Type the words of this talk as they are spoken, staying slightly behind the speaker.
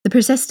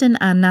Persistent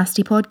and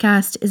Nasty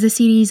podcast is a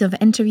series of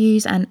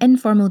interviews and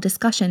informal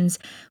discussions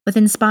with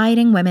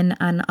inspiring women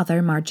and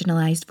other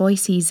marginalised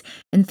voices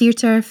in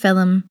theatre,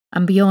 film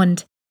and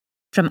beyond.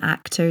 From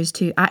actors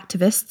to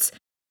activists,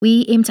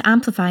 we aim to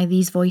amplify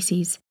these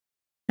voices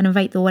and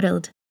invite the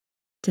world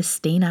to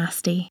stay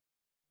nasty.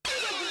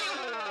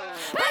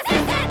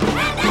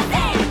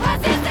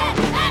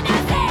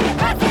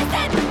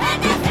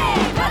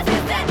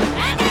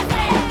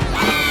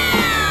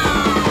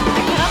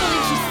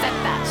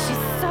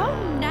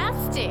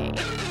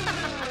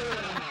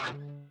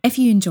 If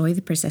you enjoy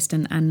the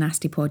Persistent and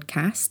Nasty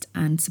podcast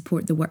and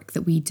support the work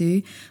that we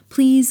do,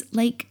 please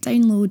like,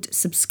 download,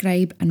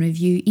 subscribe and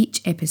review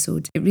each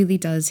episode. It really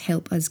does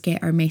help us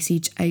get our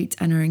message out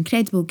and our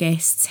incredible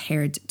guests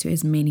heard to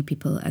as many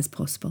people as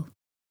possible.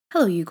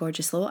 Hello you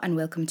gorgeous lot, and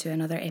welcome to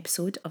another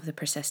episode of the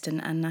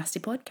Persistent and Nasty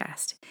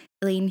podcast.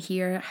 Elaine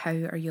here, how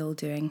are you all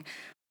doing?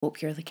 Hope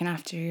you're looking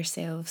after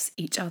yourselves,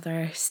 each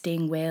other,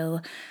 staying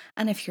well,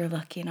 and if you're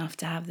lucky enough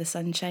to have the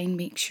sunshine,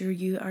 make sure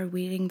you are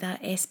wearing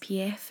that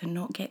SPF and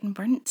not getting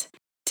burnt.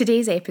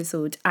 Today's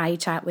episode, I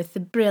chat with the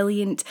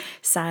brilliant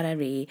Sarah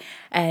Ray.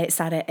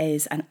 Sarah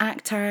is an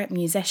actor,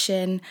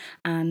 musician,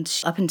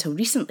 and up until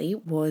recently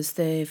was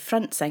the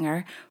front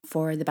singer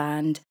for the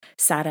band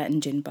Sarah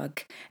and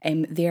Junebug.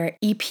 Their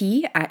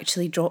EP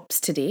actually drops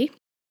today.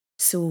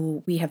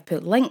 So we have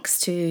put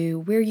links to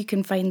where you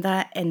can find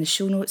that in the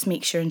show notes.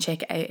 Make sure and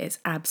check it out. It's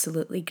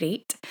absolutely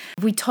great.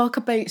 We talk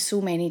about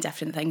so many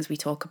different things. We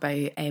talk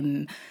about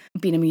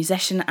being a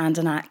musician and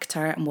an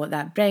actor and what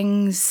that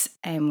brings.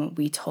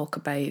 We talk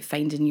about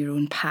finding your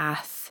own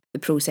path, the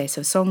process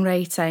of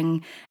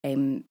songwriting.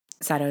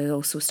 Sarah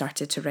also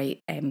started to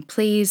write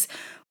plays.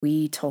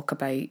 We talk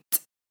about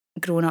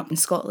growing up in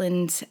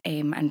Scotland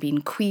and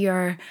being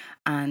queer,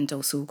 and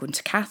also going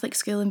to Catholic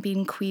school and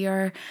being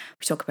queer.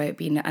 We talk about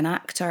being an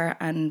actor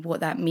and what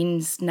that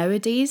means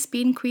nowadays,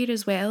 being queer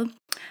as well.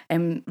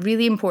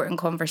 Really important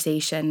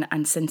conversation,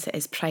 and since it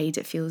is Pride,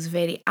 it feels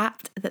very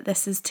apt that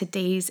this is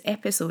today's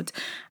episode.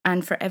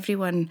 And for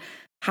everyone,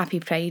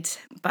 happy Pride.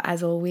 But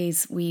as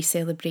always, we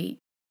celebrate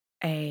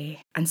and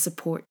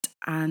support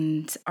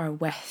and are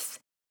with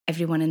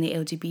everyone in the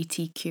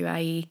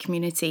LGBTQIA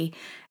community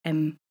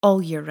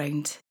all year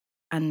round,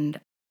 and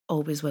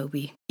always will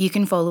be. You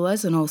can follow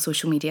us on all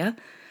social media.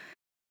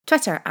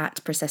 Twitter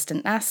at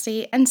Persistent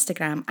Nasty,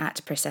 Instagram at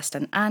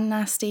Persistent and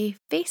Nasty,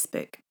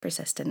 Facebook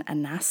Persistent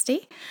and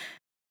Nasty.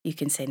 You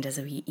can send us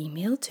a wee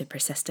email to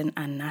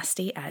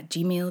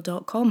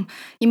persistentandnasty@gmail.com.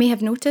 You may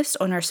have noticed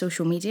on our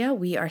social media,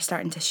 we are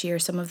starting to share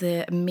some of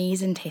the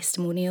amazing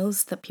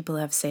testimonials that people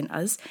have sent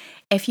us.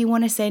 If you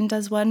want to send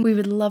us one, we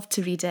would love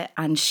to read it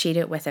and share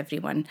it with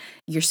everyone.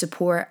 Your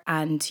support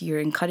and your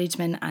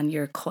encouragement and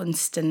your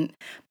constant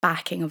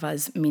backing of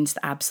us means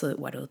the absolute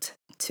world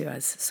to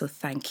us. So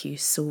thank you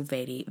so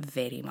very,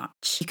 very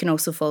much. You can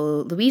also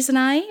follow Louise and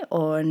I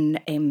on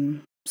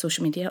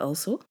social media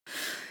also.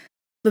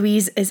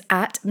 Louise is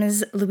at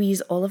Ms.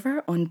 Louise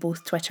Oliver on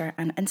both Twitter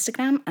and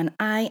Instagram, and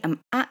I am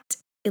at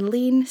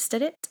Elaine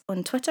Stirrett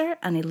on Twitter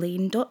and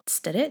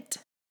Elaine.Stirrett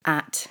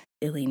at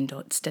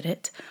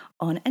Elaine.Stirrett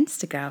on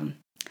Instagram.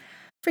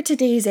 For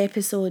today's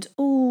episode,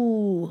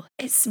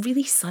 it's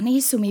really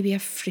sunny, so maybe a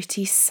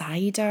fruity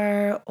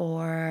cider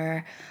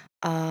or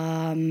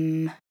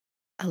a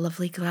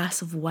lovely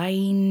glass of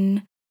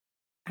wine,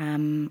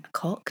 a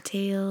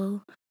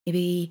cocktail.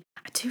 Maybe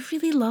I do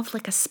really love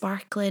like a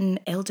sparkling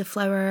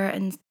elderflower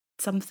and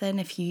something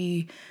if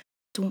you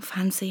don't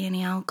fancy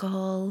any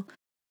alcohol.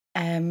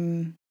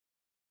 Maybe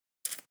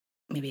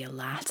a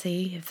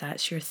latte if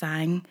that's your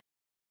thing.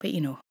 But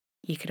you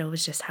could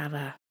always just have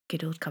a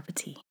good old cup of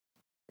tea.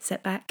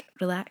 Sit back,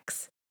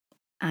 relax,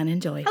 and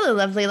enjoy. Hello,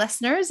 lovely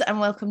listeners, and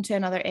welcome to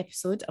another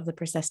episode of the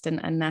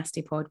Persistent and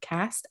Nasty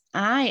podcast.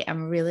 I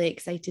am really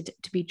excited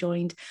to be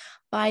joined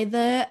by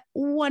the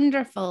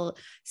wonderful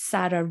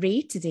Sarah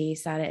Ray today.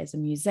 Sarah is a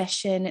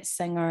musician,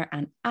 singer,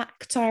 and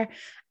actor.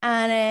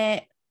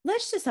 And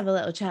let's just have a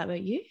little chat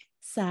about you,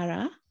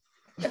 Sarah.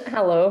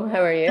 Hello,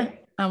 how are you?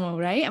 I'm all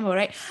right.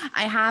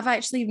 I have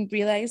actually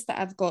realised that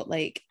I've got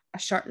like a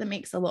shirt that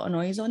makes a lot of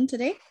noise on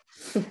today.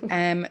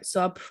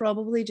 So I'll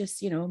probably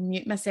just,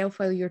 mute myself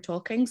while you're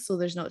talking so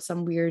there's not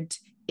some weird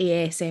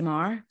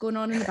ASMR going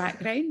on in the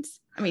background.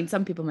 I mean,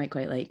 some people might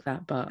quite like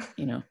that, but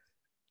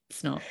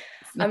it's not.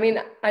 I mean,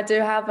 I do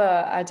have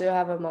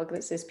a mug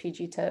that says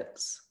PG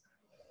Tits.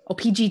 Oh,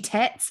 PG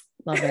Tits.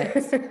 Love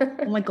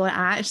it. Oh my God,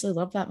 I actually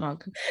love that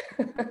mug.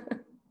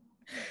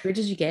 Where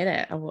did you get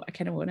it? I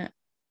kind of want it.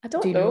 I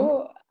don't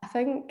know. I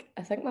think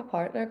my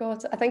partner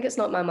got it. I think it's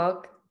not my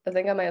mug. I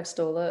think I might have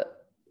stole it.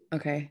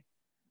 Okay.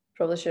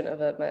 Probably shouldn't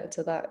have admitted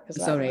to that because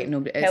it's all right.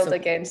 Nobody held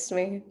against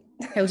me.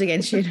 Held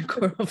against you in a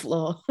court of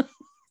law.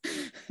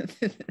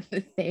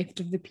 The theft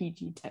of the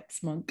PG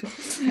Tips mug.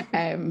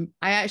 I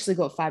actually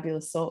got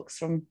fabulous socks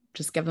from,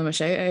 just give them a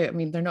shout out. I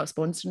mean, they're not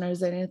sponsoring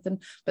us or anything,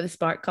 but the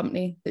Spark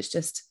company, that's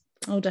just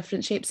all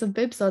different shapes of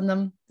boobs on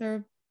them.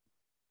 They're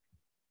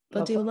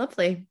bloody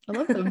lovely. I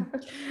love them.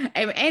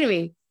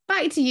 Anyway,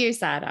 back to you,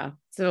 Sarah.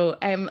 So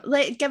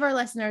give our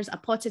listeners a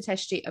potted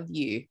history of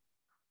you.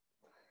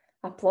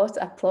 A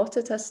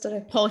plotted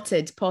history.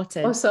 Potted.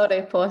 Oh,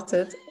 sorry,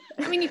 potted.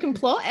 I mean, you can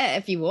plot it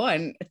if you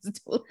want. It's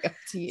totally up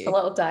to It's you. a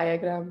little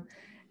diagram.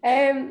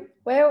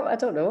 Well, I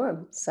don't know.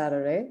 I'm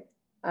Sarah Ray.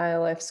 I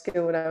left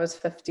school when I was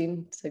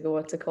 15 to go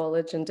into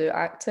college and do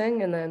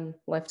acting, and then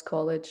left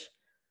college.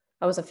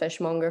 I was a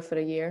fishmonger for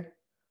a year.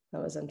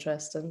 That was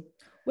interesting.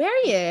 Where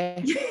are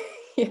you?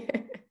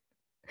 Yeah.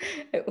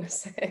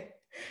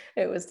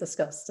 It was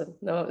disgusting.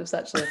 No, it was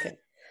actually okay.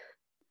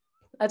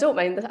 I don't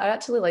mind I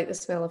actually like the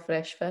smell of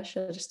fresh fish.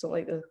 I just don't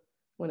like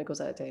when it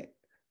goes out of date,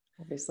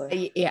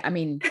 obviously. Yeah, I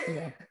mean,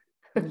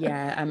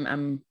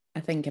 yeah. I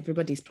think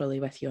everybody's probably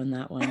with you on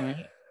that one,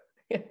 right?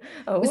 Yeah.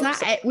 Was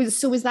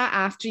that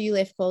after you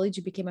left college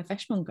you became a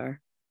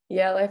fishmonger?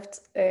 Yeah, I left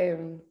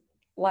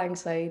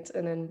Langside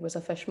and then was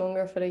a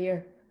fishmonger for a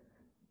year.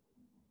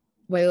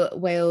 While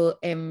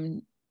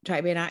trying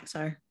to be an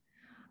actor.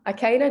 I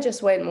kind of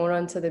just went more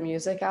onto the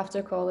music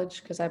after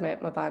college because I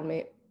met my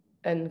bandmate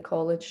in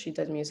college. She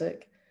did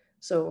music.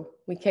 So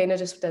we kind of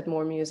just did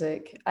more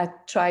music. I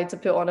tried to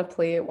put on a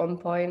play at one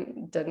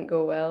point, didn't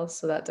go well,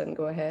 so that didn't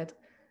go ahead.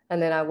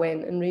 And then I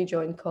went and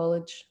rejoined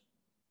college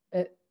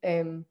at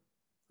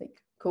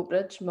like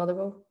Coatbridge,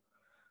 Motherwell.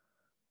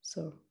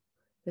 So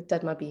I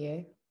did my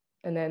BA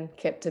and then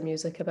kept to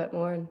music a bit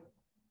more and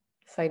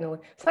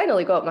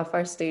finally got my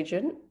first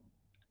agent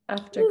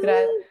after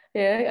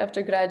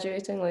after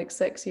graduating like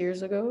 6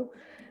 years ago.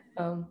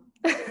 I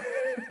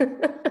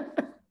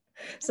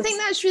think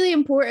that's really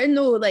important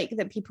though, like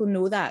that people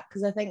know that,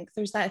 because I think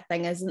there's that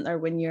thing, isn't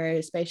there,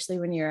 especially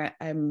when you're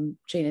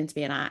training to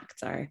be an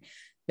actor,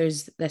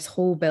 there's this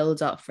whole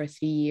build up for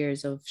 3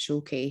 years of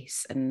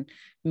showcase and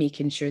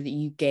making sure that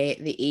you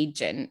get the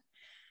agent.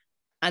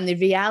 And the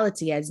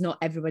reality is not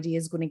everybody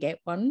is going to get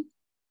one.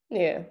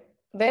 Yeah.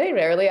 Very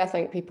rarely I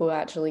think people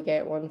actually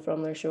get one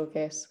from their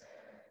showcase.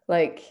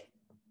 Like,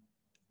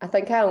 I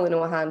think I only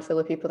know a handful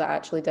of people that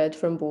actually did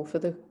from both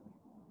of the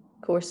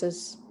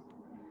courses.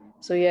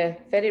 So yeah,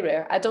 very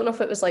rare. I don't know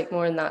if it was like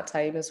more in that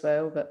time as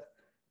well, but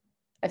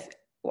if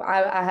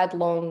I had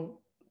long,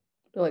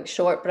 like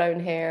short brown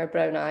hair,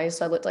 brown eyes,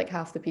 so I looked like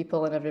half the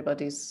people in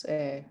everybody's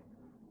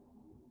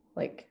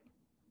like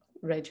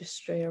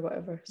registry or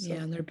whatever. So.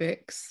 Yeah, in their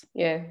books.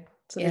 Yeah.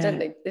 So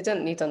they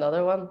didn't need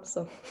another one.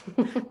 So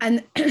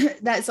and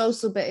that's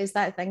also, but it's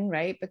that thing,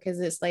 right? Because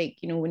it's like,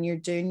 when you're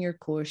doing your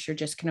course, you're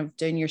just kind of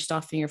doing your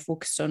stuff and you're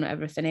focused on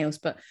everything else.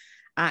 But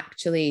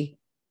actually,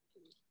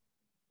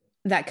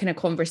 that kind of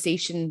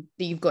conversation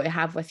that you've got to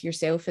have with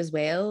yourself as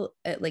well,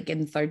 like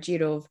in third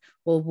year of,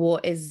 well,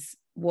 what is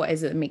it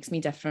that makes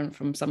me different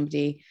from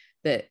somebody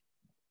that,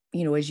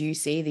 as you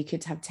say, they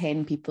could have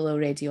 10 people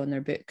already on their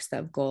books that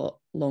have got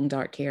long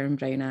dark hair and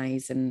brown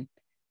eyes and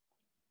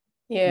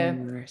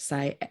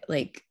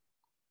like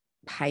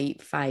height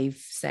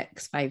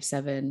 5'6",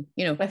 5'7",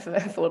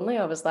 If only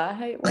I was that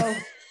height. Well,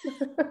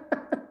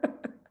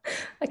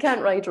 I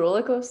can't ride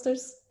roller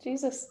coasters.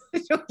 Jesus.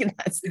 That's not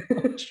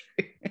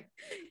true.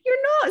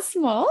 You're not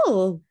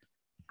small.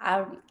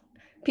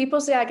 People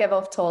say I give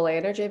off tall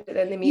energy, but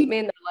then they meet me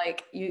and they're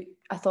like,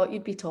 I thought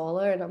you'd be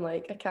taller. And I'm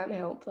like, I can't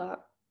help that.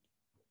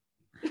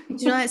 Do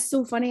you know, it's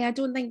so funny. I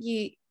don't think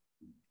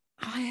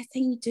I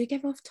think you do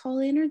give off tall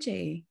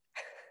energy.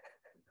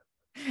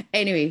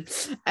 Anyway,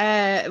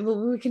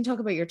 we can talk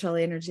about your tall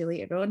energy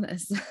later on.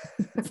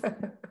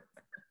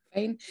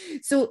 Fine.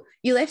 So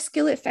you left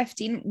school at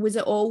 15. Was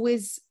it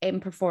always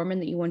performing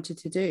that you wanted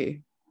to do?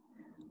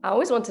 I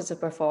always wanted to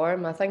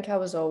perform. I think I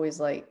was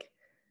always like,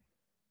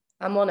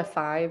 I'm one of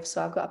 5,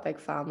 so I've got a big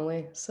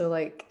family. So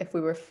like if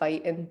we were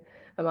fighting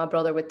and my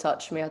brother would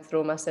touch me, I'd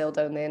throw myself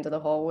down the end of the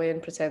hallway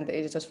and pretend that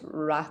he just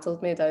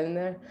rattled me down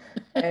there.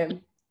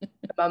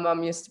 My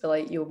mum used to be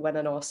like, you'll win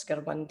an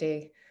Oscar one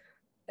day.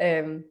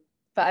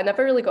 But I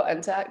never really got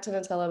into acting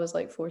until I was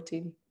like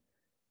 14.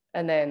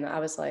 And then I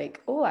was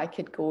like, oh, I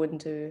could go and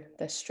do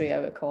this straight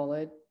out of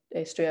college,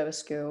 straight out of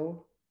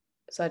school.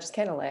 So I just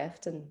kind of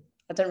left and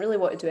I didn't really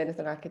want to do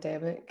anything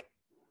academic.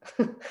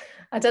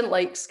 I didn't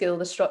like school.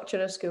 The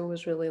structure of school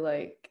was really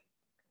like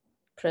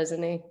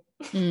prison-y.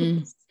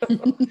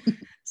 So,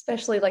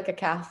 especially like a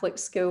Catholic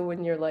school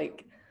when you're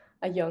like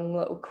a young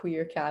little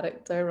queer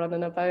character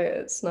running about.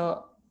 It's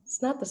not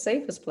the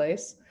safest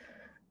place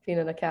being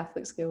in a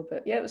Catholic school.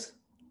 But yeah,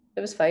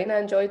 it was fine. I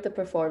enjoyed the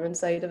performance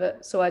side of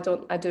it. So I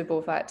do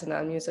both acting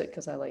and music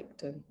because I like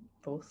doing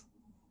both,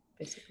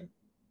 basically.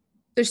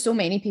 There's so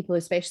many people,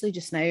 especially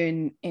just now,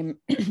 and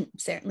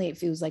certainly it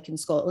feels like in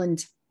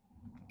Scotland,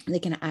 the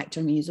kind of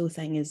actor musical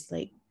thing is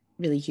like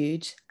really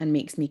huge and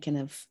makes me kind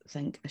of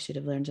think I should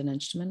have learned an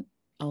instrument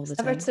all the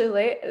time. It's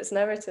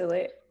never too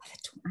late.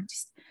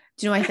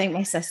 Do you know, I think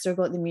my sister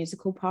got the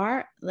musical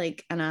part,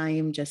 like, and I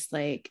am just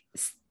like,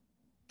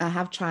 I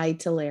have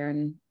tried to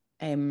learn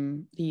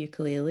the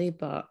ukulele,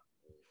 but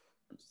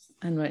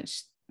in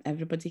which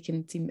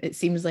it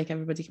seems like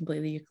everybody can play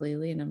the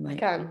ukulele, and I'm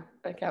like,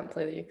 I can't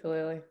play the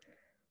ukulele.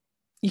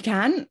 You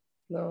can't?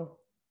 No.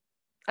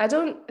 I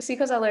don't see,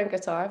 because I learned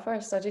guitar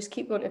first. I just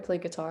keep going to play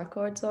guitar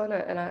chords on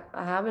it, and I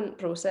haven't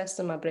processed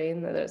in my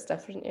brain that it's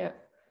different yet.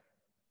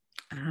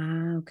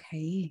 Ah,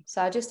 okay.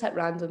 So I just hit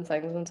random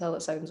things until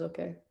it sounds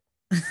okay.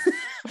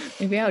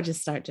 Maybe I'll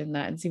just start doing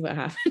that and see what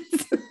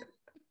happens.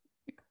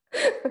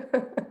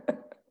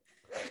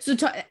 So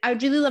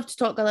I'd really love to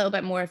talk a little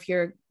bit more, if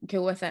you're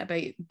cool with it,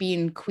 about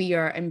being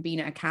queer and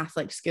being at a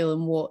Catholic school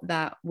and what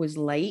that was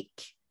like.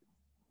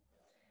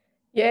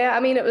 Yeah, I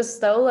mean, it was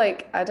still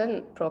like I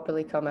didn't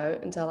properly come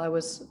out until I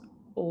was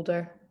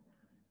older.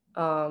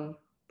 But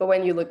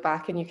when you look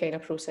back and you kind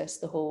of process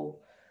the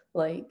whole,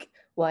 like,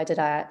 why did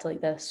I act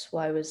like this?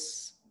 Why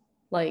was,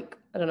 like,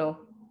 I don't know.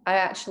 I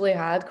actually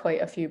had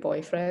quite a few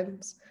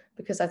boyfriends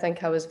because I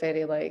think I was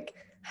very like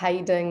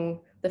hiding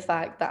the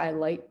fact that I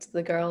liked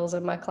the girls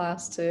in my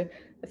class too.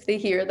 If they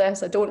hear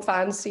this, I don't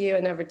fancy you, I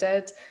never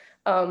did.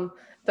 But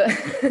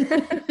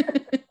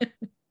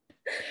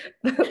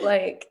but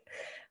like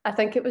I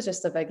think it was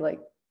just a big like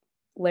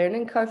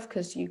learning curve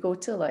because you go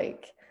to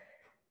like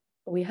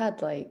we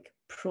had like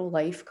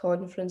pro-life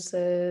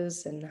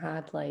conferences and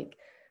had like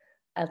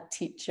a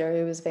teacher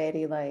who was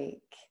very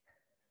like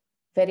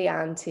very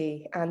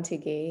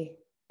anti-gay.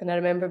 And I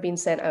remember being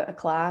sent out of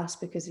class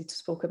because he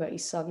spoke about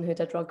his son who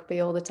did rugby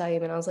all the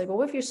time. And I was like, well,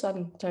 what if your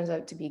son turns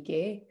out to be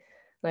gay?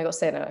 And I got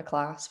sent out of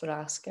class for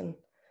asking.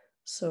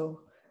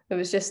 So it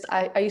was just,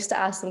 I used to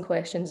ask them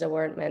questions I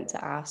weren't meant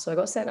to ask. So I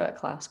got sent out of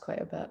class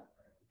quite a bit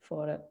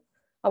for it.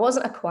 I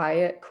wasn't a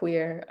quiet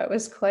queer. I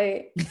was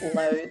quite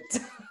loud.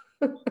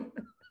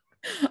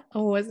 I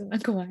wasn't a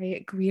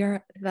quiet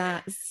queer.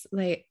 That's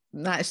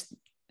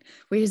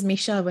where's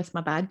Misha with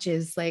my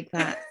badges? Like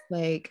that,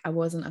 like I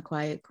wasn't a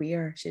quiet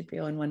queer, should be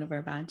on one of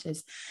our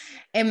badges.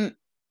 Um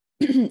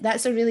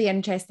that's a really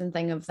interesting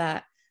thing of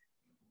that.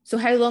 So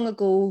how long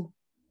ago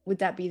would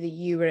that be that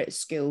you were at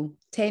school?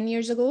 10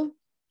 years ago?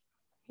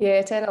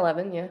 Yeah, 10,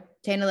 11, yeah.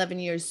 10, 11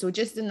 years. So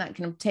just in that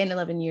kind of 10,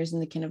 11 years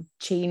and the kind of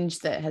change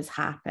that has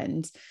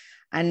happened,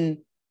 and,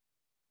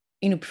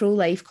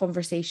 pro-life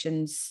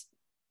conversations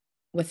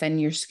within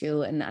your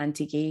school and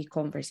anti-gay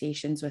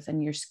conversations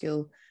within your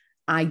school.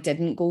 I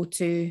didn't go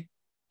to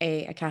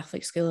a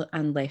Catholic school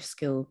and left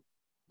school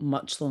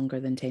much longer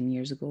than 10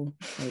 years ago,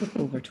 like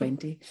over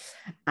 20.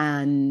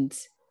 And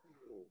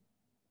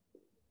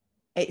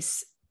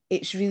it's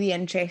really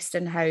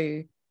interesting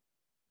how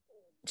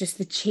just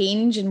the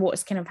change and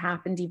what's kind of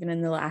happened even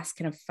in the last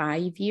kind of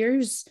 5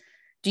 years.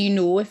 Do you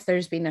know if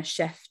there's been a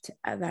shift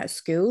at that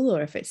school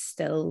or if it's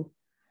still?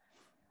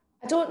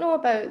 I don't know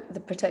about the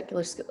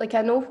particular school. Like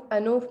I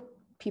know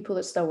people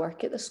that still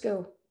work at the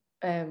school,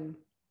 um,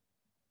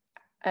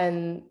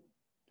 and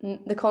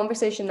the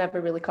conversation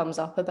never really comes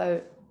up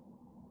about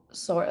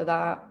sort of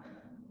that.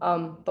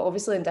 But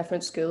obviously in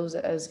different schools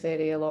it is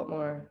very a lot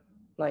more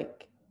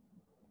like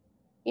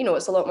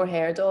it's a lot more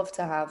heard of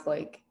to have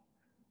like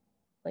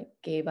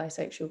gay,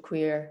 bisexual,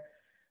 queer,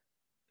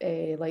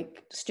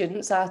 like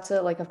students at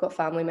it. Like I've got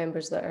family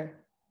members that are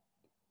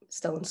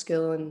still in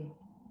school and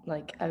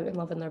like out and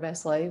living their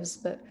best lives.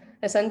 But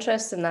it's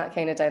interesting that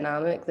kind of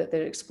dynamic that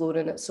they're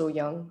exploring it so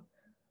young.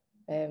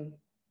 Um,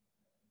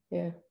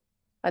 yeah.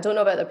 I don't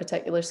know about the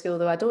particular school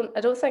though. I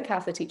don't think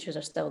half the teachers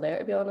are still there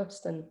to be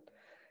honest. And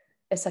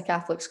it's a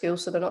Catholic school,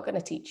 so they're not going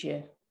to teach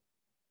you.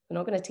 They're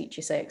not going to teach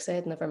you sex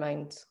ed, never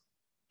mind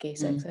gay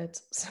sex ed.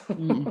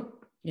 So.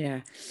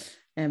 Yeah.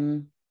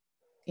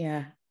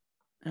 Yeah.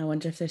 I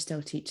wonder if they're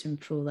still teaching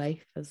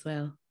pro-life as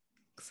well.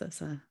 Because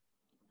it's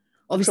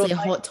obviously a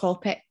hot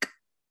topic.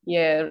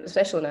 Yeah,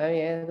 especially now,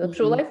 yeah. The Mm-hmm.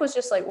 pro-life was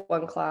just like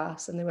one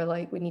class and they were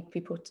like, we need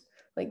people to,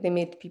 like they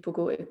made people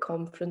go to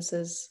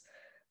conferences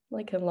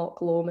like in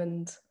Loch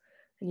Lomond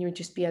and you would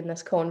just be in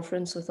this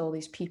conference with all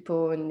these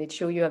people and they'd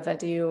show you a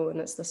video and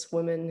it's this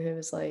woman who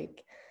was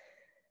like,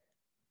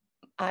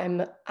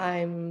 I'm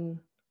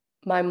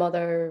my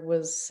mother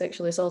was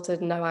sexually assaulted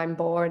and now I'm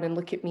born and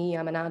look at me,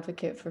 I'm an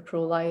advocate for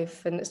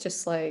pro-life. And it's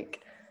just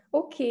like,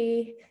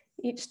 okay,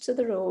 each to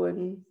their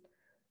own.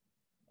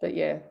 But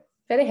yeah,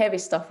 very heavy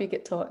stuff you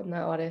get taught in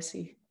that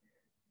RSE.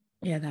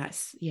 Yeah,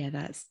 that's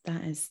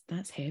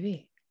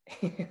heavy.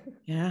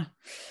 Yeah.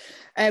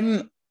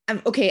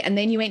 Okay, and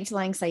then you went to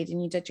Langside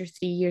and you did your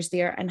 3 years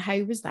there. And how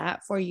was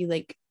that for you,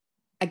 like,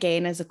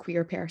 again, as a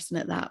queer person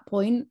at that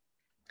point?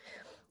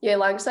 Yeah,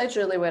 Langside's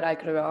really where I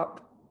grew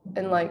up.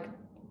 And like,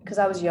 because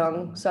I was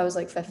young, so I was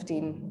like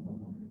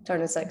 15,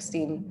 turning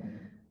 16.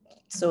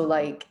 So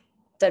like,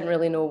 didn't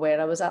really know where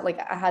I was at. Like,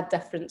 I had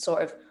different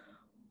sort of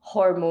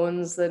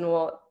hormones than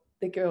what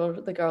the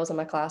girls in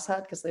my class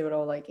had because they were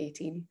all like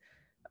 18.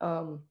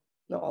 Not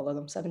all of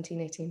them, 17,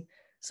 18.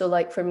 So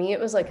like for me, it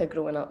was like a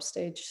growing up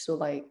stage. So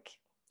like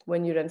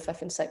when you're in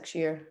fifth and sixth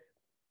year,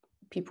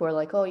 people are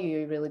like, oh,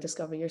 you really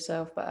discover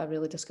yourself. But I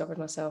really discovered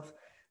myself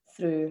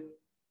through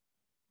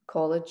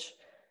college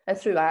and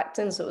through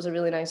acting. So it was a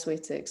really nice way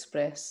to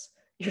express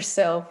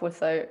yourself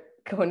without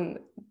going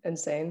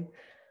insane.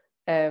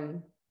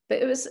 But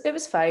it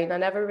was fine. I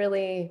never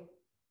really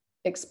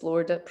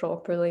explored it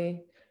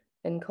properly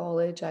in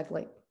college. I'd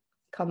like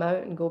come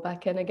out and go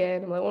back in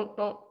again. I'm like, well,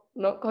 no,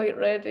 not quite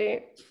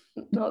ready,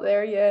 not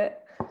there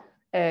yet.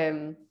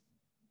 And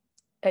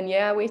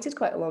yeah, I waited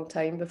quite a long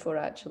time before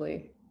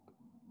actually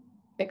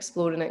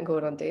exploring it and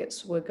going on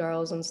dates with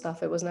girls and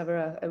stuff. It was never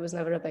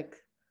a big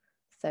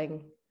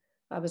thing.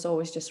 I was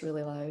always just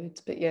really loud.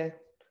 But yeah,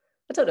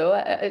 I don't know.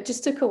 It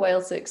just took a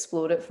while to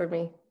explore it for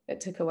me.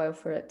 It took a while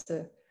for it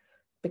to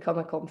become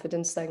a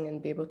confidence thing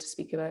and be able to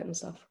speak about it and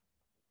stuff.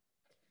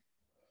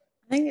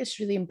 I think it's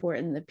really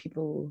important that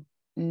people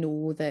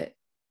know that,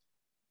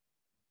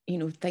 you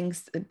know,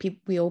 things that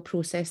people, we all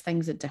process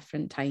things at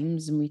different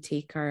times, and we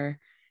take our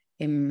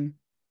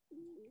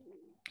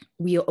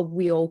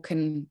we all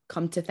can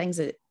come to things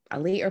at a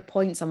later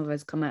point. Some of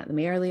us come at them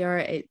earlier.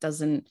 It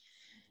doesn't,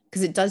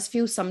 because it does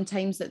feel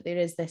sometimes that there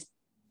is this,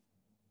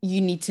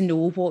 you need to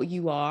know what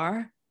you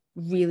are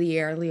really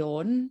early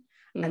on,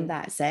 and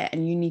that's it.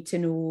 And you need to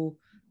know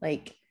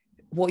like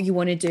what you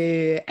want to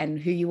do and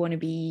who you want to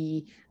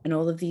be and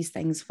all of these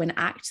things, when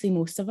actually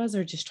most of us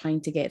are just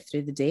trying to get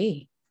through the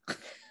day.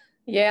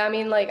 Yeah, I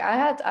mean, like I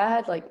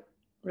had like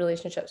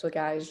relationships with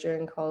guys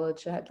during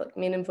college. I had like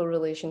meaningful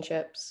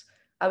relationships.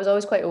 I was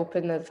always quite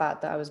open to the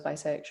fact that I was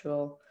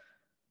bisexual,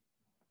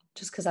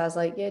 just because I was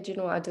like, yeah, do you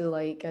know what I do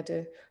like? I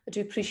do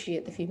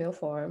appreciate the female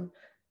form.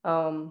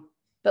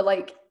 But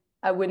like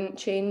I wouldn't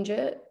change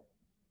it.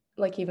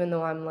 Like even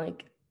though I'm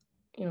like,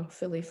 you know,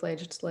 fully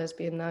fledged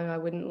lesbian now, I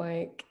wouldn't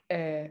like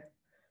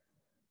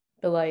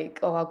be like,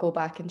 oh, I'll go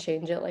back and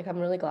change it. Like I'm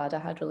really glad I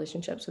had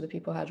relationships with the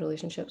people I had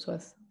relationships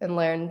with and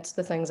learned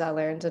the things I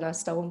learned, and I'm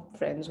still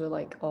friends with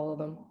like all of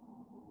them.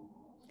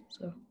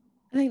 So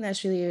I think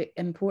that's really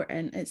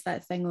important. It's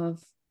that thing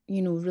of,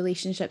 you know,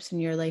 relationships in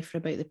your life are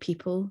about the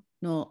people,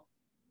 not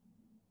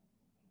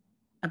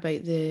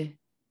about the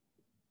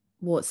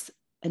what's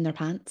in their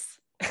pants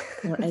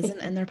or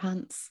isn't in their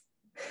pants.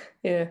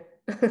 yeah.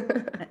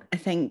 I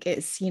think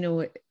it's, you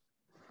know,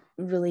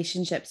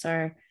 relationships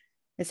are,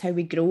 it's how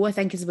we grow, I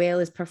think, as well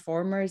as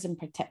performers in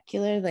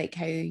particular, like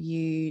how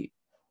you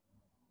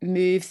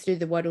move through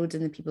the world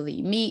and the people that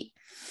you meet,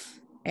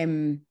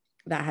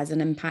 that has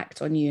an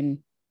impact on you and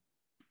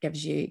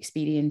gives you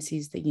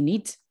experiences that you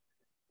need,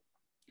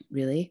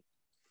 really.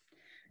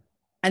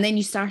 And then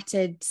you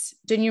started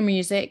doing your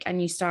music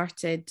and you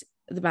started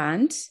the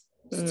band.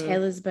 So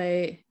tell us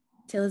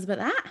about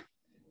that.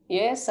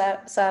 Yeah,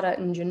 Sarah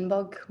and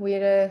Junebug.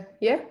 We're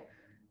yeah,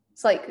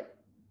 it's like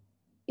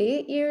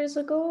 8 years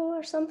ago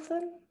or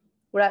something.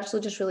 We're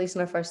actually just releasing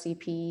our first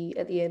EP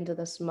at the end of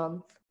this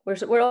month.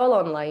 We're all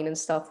online and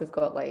stuff. We've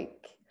got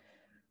like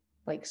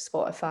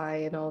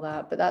Spotify and all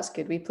that, but that's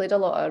good. We played a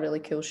lot of really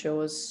cool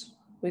shows.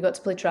 We got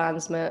to play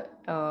Transmit,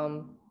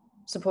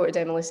 supported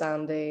Emily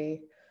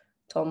Sandy,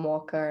 Tom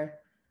Walker,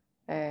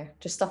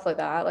 just stuff like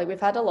that. Like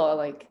we've had a lot of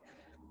like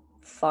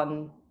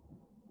fun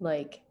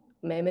like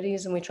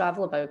memories, and we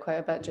travel about quite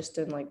a bit just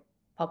doing like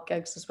pub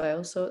gigs as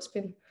well. So it's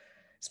been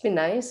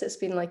nice. It's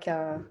been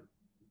a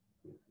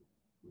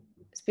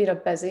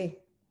busy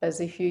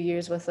few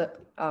years with it.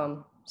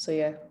 So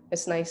yeah,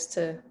 it's nice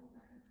to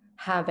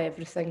have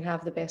everything,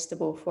 have the best of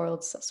both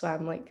worlds. That's why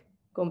I'm like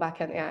going back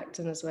into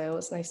acting as well.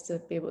 It's nice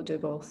to be able to do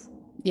both.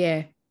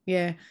 Yeah.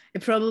 There's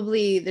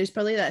probably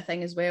that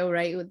thing as well,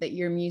 right? That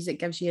your music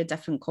gives you a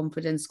different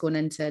confidence going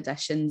into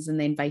auditions, and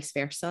then vice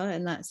versa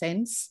in that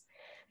sense.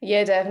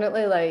 Yeah,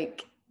 definitely.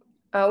 Like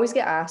I always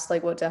get asked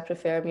like, what do I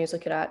prefer,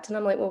 music or acting?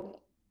 I'm like,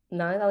 well,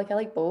 no, I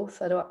like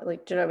both. I don't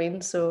like, do you know what I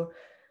mean? So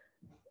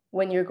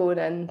when you're going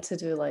in to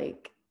do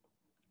like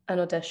an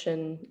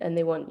audition and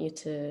they want you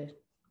to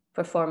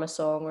perform a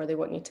song or they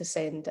want you to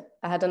send,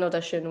 I had an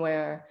audition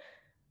where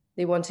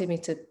they wanted me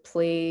to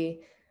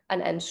play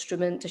an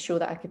instrument to show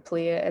that I could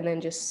play it and then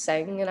just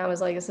sing, and I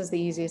was like, this is the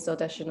easiest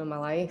audition of my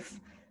life,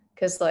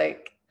 because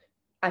like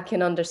I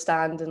can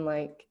understand and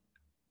like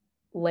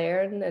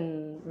learn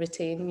and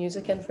retain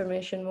music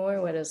information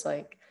more, whereas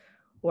like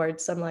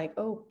words I'm like,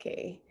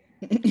 okay.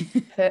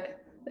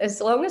 But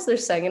as long as they're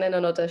singing in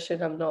an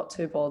audition, I'm not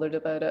too bothered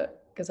about it,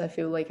 because I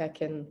feel like I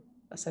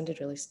sounded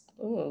really,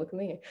 oh, look at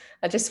me.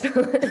 I just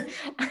feel like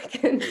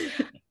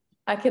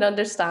I can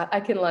understand, I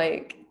can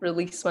like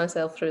release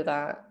myself through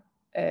that.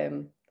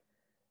 And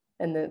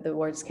the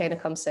words kind of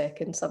come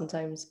second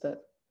sometimes,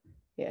 but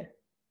yeah.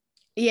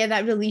 Yeah,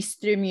 that release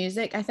through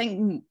music. I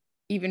think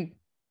even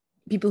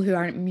people who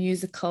aren't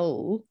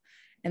musical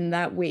in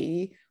that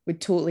way would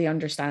totally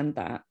understand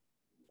that.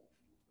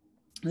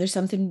 There's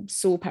something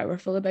so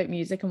powerful about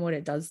music and what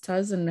it does to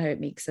us and how it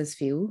makes us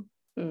feel.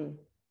 No,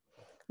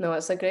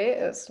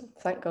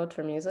 thank God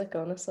for music,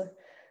 honestly.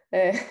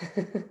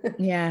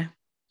 Yeah.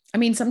 I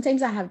mean,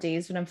 sometimes I have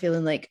days when I'm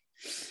feeling like,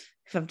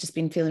 if I've just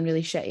been feeling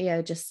really shitty,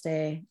 I just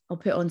I'll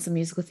put on some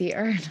musical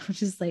theatre and I'll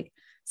just like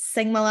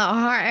sing my little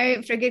heart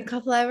out for a good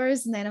couple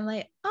hours, and then I'm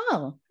like,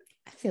 oh,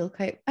 I feel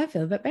a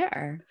bit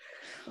better.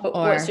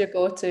 What's your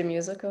go-to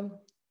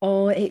musical?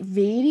 Oh, it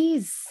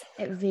varies.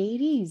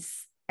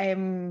 What's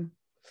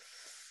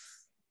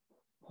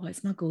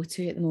my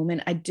go-to at the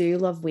moment? I do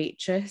love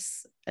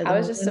Waitress. I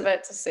was just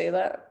about to say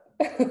that.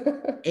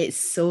 It's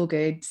so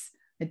good.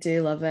 I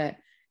do love it.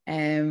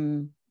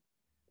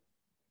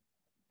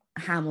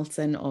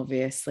 Hamilton,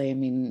 obviously. I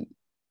mean,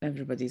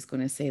 everybody's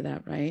going to say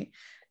that, right?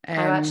 I've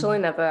actually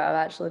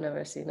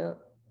never seen it.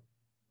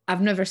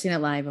 I've never seen it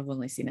live. I've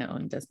only seen it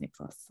on Disney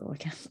Plus, so I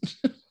can't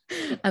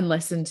and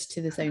listened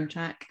to the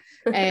soundtrack.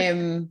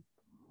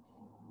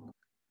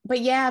 But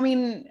yeah, I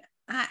mean,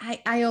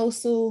 I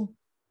also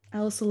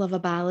love a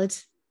ballad.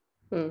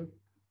 Hmm.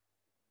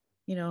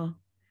 You know,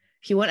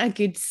 if you want a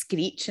good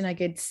screech and a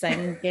good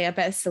sing, get a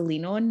bit of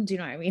Celine on. Do you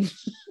know what I mean?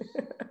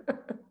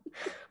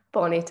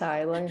 Bonnie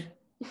Tyler.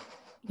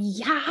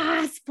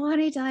 Yes,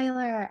 Bonnie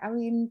Tyler. I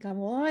mean, come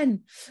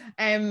on.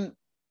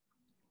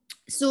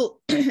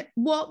 So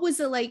what was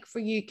it like for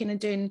you kind of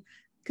doing,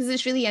 because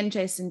it's really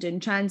interesting doing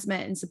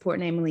Transmit and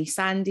supporting Emily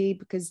Sandé,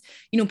 because,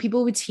 you know,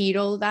 people would hear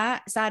all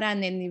that, Sarah,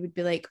 and then they would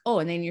be like, oh,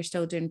 and then you're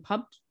still doing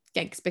pub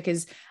gigs,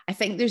 because I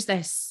think there's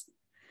this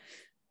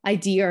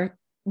idea,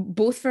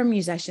 both for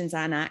musicians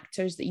and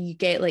actors, that you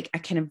get like a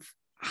kind of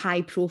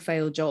high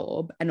profile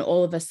job and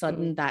all of a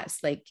sudden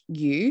that's like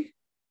you.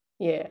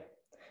 Yeah.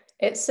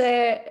 It's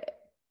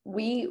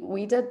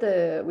we did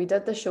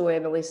the show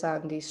Emily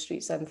Sandé's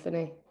Street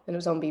Symphony, and it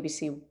was on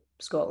BBC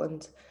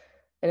Scotland,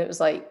 and it was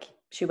like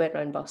she went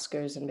around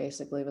buskers and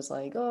basically was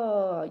like,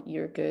 oh,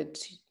 you're good,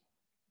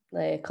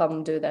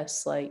 come do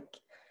this like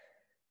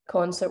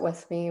concert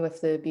with me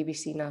with the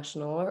BBC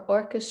National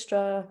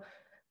Orchestra,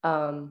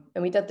 and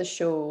we did the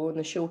show, and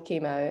the show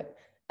came out,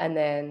 and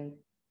then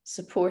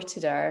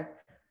supported her,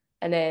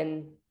 and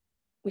then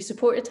we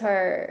supported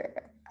her,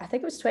 I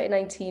think it was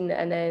 2019,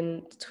 and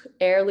then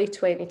early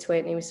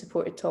 2020 we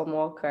supported Tom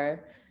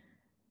Walker,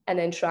 and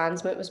then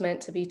Transmit was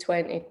meant to be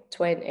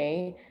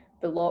 2020,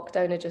 but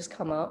lockdown had just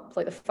come up,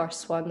 like the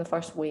first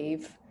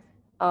wave.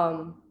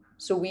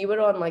 So we were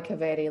on like a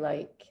very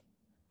like,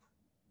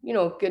 you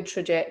know, good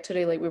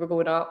trajectory. Like we were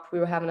going up, we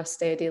were having a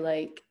steady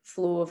like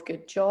flow of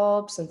good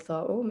jobs, and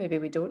thought, oh, maybe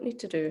we don't need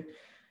to do,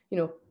 you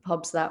know,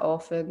 pubs that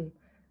often.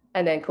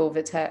 And then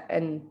COVID hit,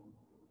 and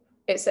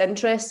it's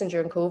interesting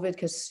during COVID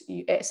because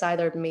it's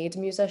either made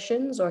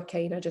musicians or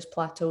kind of just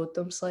plateaued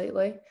them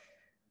slightly.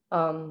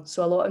 So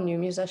a lot of new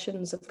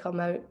musicians have come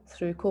out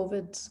through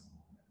COVID,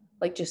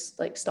 like just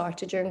like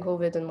started during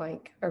COVID and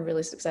like are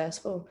really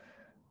successful.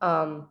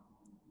 But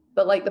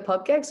like the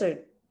pub gigs are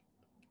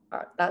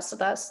that's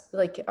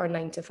like our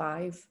 9 to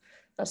 5.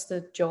 That's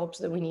the jobs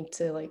that we need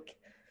to like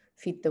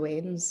feed the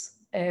wains.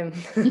 Like,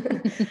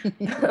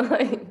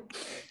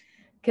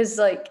 because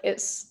like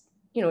it's,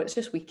 you know, it's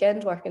just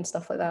weekend work and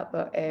stuff like that.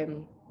 But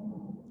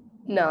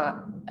nah,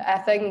 I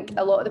think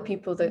a lot of the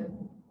people that,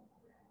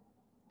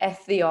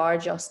 if they are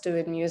just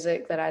doing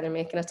music, they're either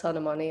making a ton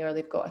of money or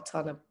they've got a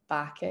ton of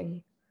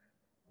backing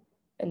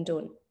and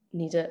don't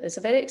need it. It's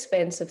a very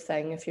expensive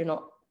thing if you're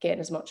not getting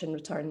as much in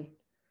return.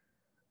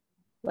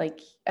 Like,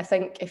 I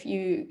think if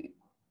you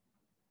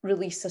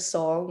release a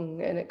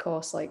song and it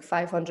costs like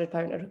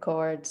 £500 a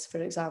record,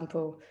 for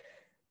example,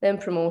 then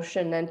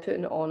promotion, then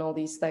putting it on all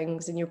these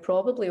things, and you'll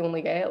probably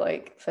only get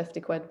like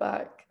 50 quid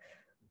back.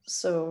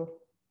 So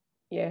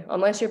yeah,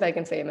 unless you're big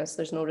and famous,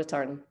 there's no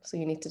return. So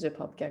you need to do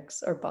pub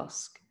gigs or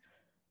busk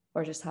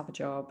or just have a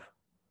job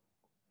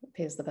that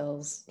pays the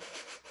bills.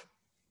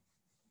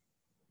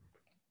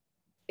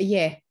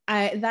 Yeah,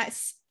 I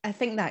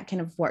think that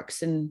kind of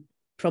works in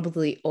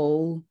probably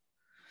all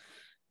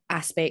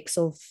aspects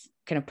of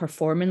kind of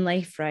performing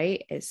life,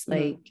 right? It's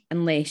like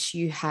unless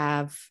you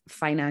have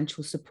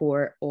financial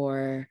support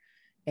or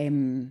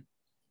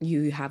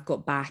you have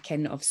got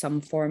backing of some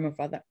form of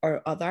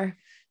other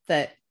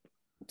that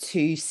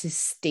to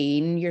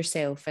sustain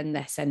yourself in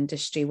this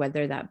industry,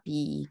 whether that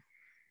be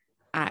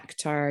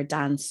actor,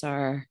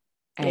 dancer,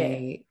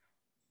 a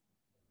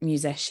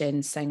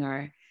musician,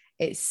 singer,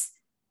 it's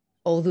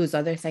all those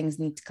other things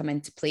need to come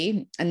into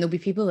play. And there'll be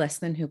people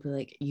listening who'll be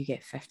like, you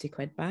get 50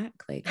 quid back.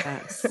 Like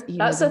that's, you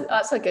know,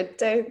 that's a good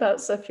day.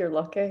 That's if you're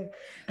lucky.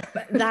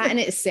 But that in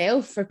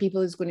itself for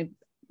people is going to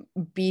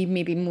be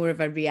maybe more of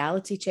a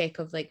reality check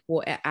of like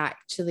what it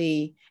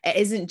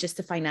isn't just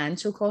the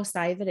financial cost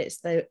either.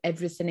 It's the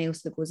everything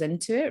else that goes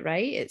into it,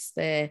 right? It's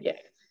the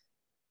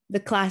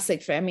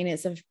classic I mean,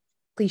 it's a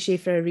cliche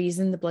for a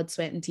reason, the blood,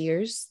 sweat and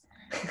tears.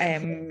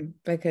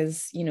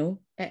 Because, you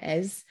know, it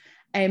is.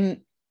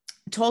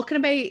 Talking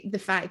about the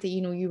fact that,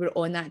 you know, you were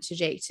on that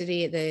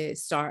trajectory at the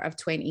start of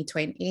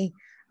 2020,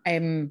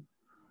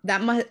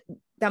 that must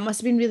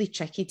have been really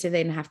tricky to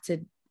then have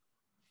to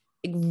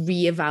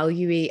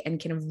reevaluate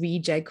and kind of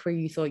rejig where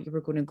you thought you were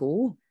going to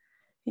go.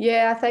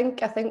 Yeah, I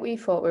think we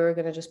thought we were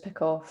going to just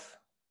pick off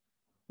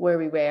where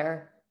we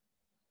were,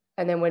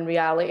 and then when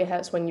reality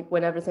hits,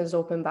 when everything's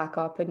open back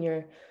up and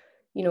you're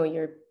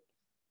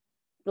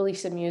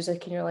releasing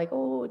music and you're like,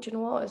 oh, do you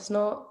know what? It's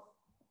not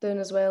doing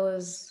as well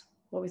as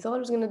what we thought it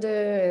was going to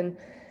do.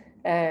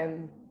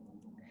 And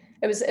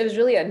it was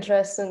really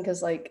interesting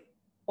because, like,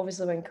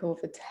 obviously when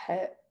COVID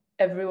hit,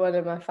 everyone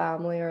in my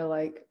family or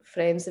like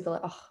friends, they'd be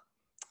like, oh,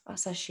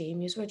 that's a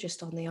shame, you were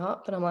just on the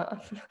up. And I'm like, I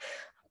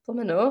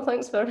know,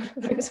 thanks for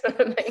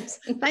reminding.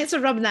 Thanks for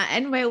rubbing that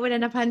in while we're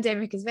in a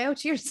pandemic as well.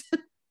 Cheers.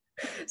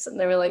 Sitting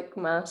there with like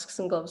masks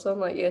and gloves on,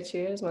 like, yeah,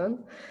 cheers, man.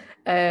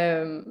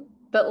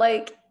 But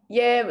like,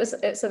 Yeah,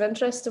 it's an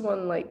interesting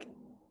one. Like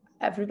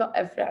every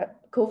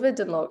COVID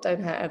and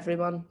lockdown hit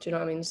everyone. Do you know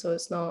what I mean? So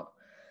it's not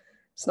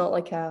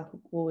like a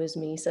woe is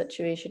me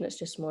situation. It's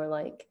just more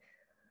like,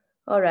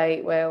 all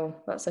right,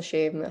 well, that's a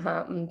shame that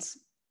happened.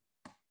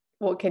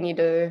 What can you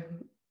do?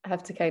 I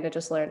have to kind of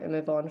just learn to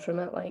move on from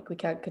it. Like we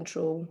can't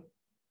control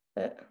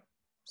it.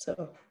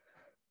 So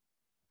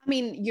I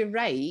mean, you're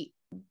right,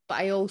 but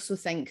I also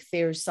think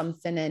there's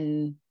something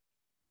in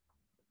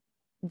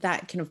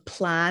that kind of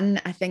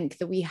plan. I think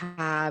that we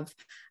have,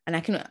 and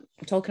I'm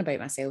talking about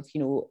myself,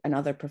 and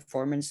other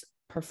performers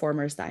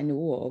that I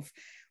know of,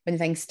 when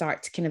things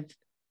start kind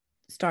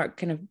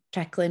of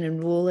trickling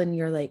and rolling,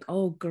 you're like,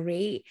 oh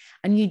great,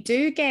 and you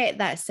do get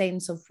that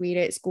sense of where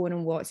it's going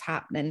and what's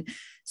happening.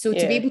 So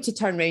to be able to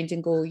turn around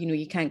and go,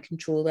 you can't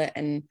control it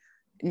and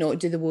not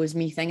do the woe is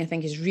me thing, I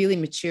think is really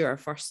mature,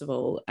 first of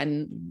all.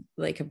 And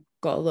like, I've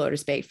got a lot of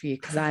respect for you,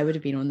 because I would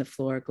have been on the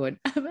floor going,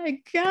 oh my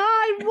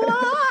god,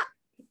 what?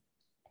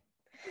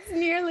 It's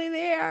nearly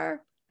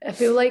there. I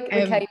feel like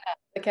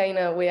the kind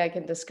of way I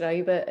can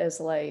describe it is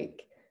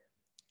like,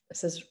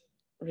 this is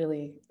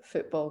really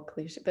football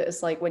cliche, but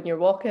it's like when you're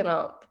walking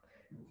up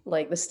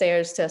like the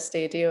stairs to a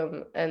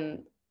stadium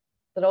and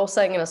they're all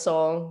singing a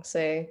song,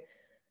 say,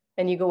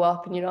 and you go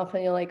up and you're up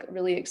and you're like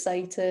really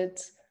excited,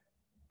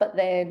 but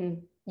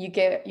then you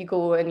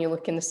go and you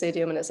look in the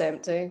stadium and it's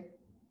empty.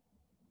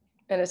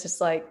 And it's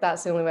just like,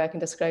 that's the only way I can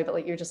describe it.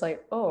 Like you're just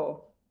like,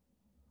 oh,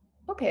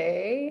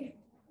 okay.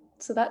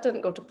 So that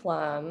didn't go to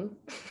plan.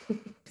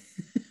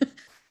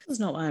 That's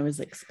not what I was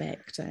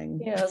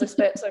expecting. Yeah, I was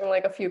expecting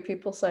like a few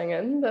people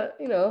singing, but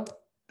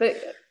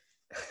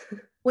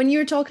when you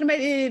were talking about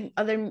the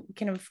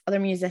other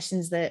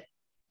musicians that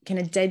kind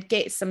of did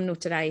get some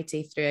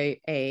notoriety throughout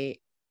a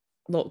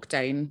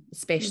lockdown,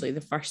 especially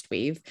the first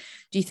wave,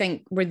 do you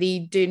think, were they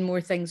doing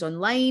more things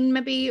online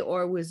maybe,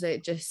 or was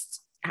it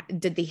just,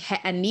 did they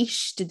hit a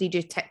niche? Did they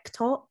do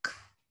TikTok?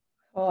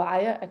 Oh,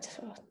 I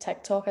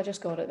TikTok, I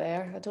just got it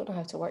there. I don't know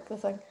how to work the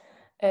thing.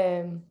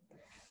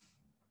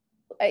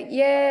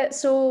 Yeah,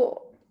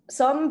 so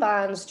some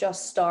bands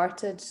just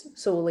started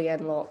solely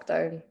in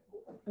lockdown.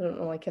 I don't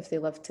know, like if they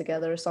lived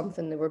together or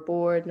something, they were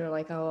bored and they're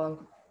like,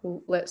 oh,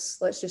 well, let's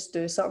just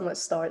do something,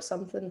 let's start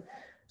something.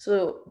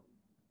 So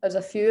there's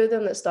a few of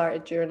them that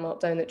started during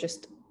lockdown that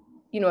just,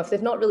 if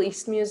they've not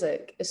released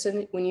music, as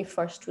soon when you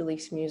first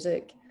release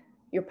music,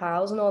 your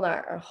pals and all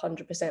that are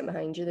 100%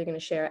 behind you. They're going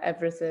to share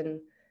everything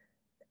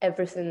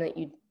that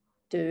you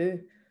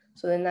do.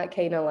 So then that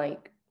kind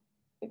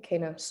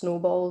of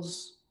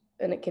snowballs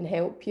and it can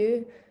help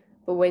you.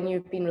 But when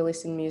you've been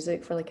releasing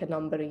music for like a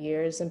number of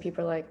years and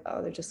people are like,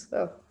 oh, it's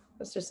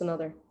just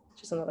another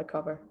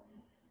cover.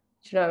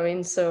 Do you know what I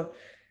mean? So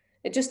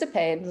it just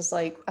depends.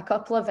 Like a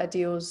couple of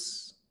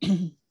videos,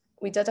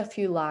 we did a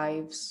few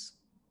lives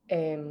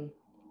and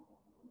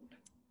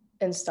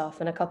stuff,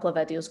 and a couple of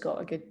videos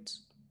got a good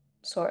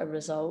sort of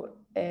result.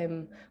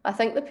 I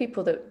think the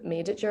people that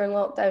made it during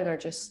lockdown are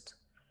just,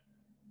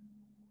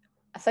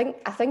 I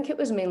think it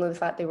was mainly the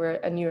fact they were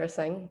a newer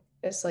thing.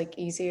 It's like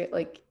easier,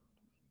 like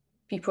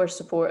people are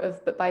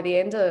supportive, but by the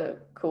end of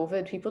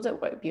COVID, people didn't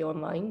want to be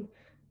online.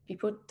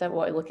 People didn't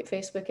want to look at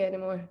Facebook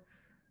anymore.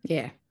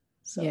 Yeah.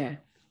 So.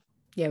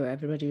 Yeah, where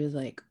everybody was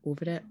like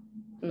over it.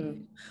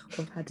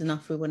 We've had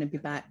enough. We want to be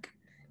back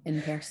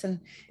in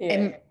person.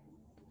 Yeah.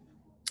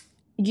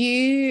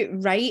 You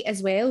write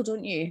as well,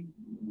 don't you?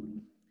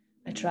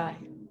 I try.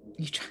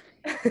 You try.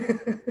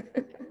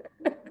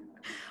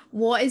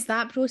 What is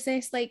that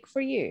process like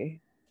for you?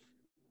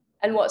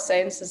 In what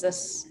sense is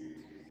this?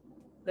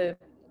 The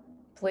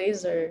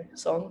plays or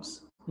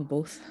songs?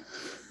 Both.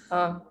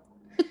 I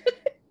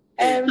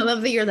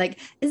love that you're like,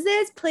 is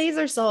this plays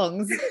or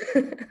songs?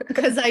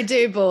 Because I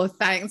do both.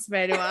 Thanks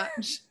very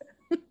much.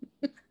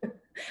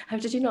 How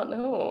did you not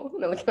know?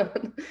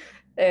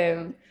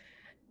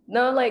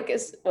 No, like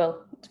it's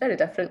very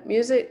different.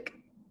 Music,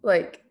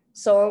 like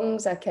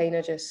songs, I've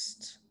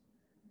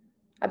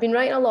been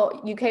writing a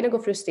lot. You kind of go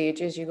through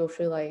stages. You go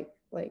through like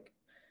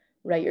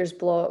writer's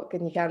block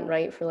and you can't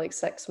write for like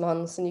 6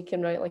 months and you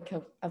can write like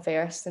a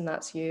verse and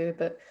that's you.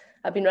 But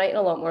I've been writing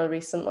a lot more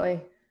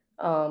recently.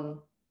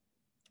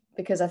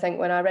 Because I think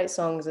when I write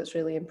songs, it's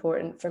really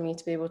important for me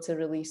to be able to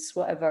release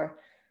whatever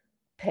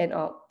pent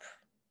up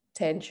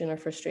tension or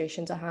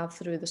frustrations I have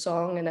through the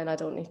song, and then I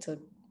don't need to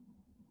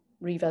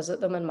revisit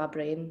them in my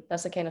brain.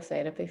 That's a kind of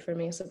therapy for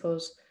me, I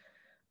suppose.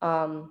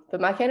 But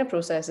my kind of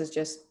process is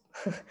just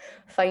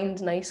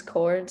find nice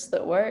chords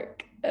that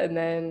work and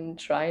then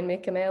try and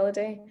make a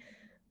melody.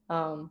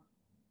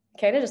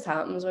 Kind of just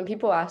happens. When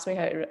people ask me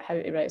how to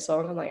write a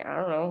song, I'm like, I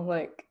don't know,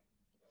 like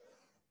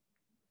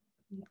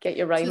get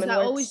your rhyming words. So is that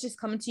words. always just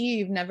come to you?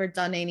 You've never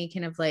done any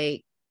kind of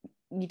like,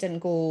 you didn't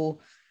go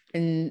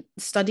and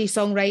study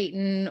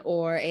songwriting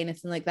or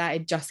anything like that?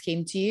 It just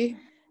came to you?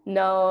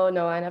 No,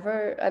 I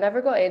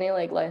never got any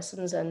like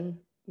lessons in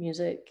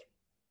music.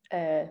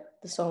 The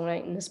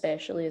songwriting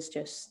especially is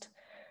just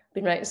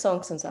been writing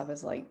songs since I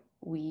was like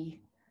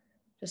wee,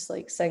 just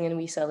like singing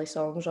wee silly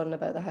songs running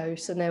about the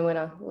house. And then when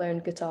I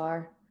learned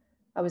guitar,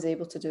 I was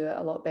able to do it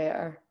a lot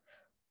better.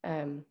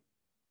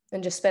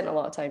 and just spent a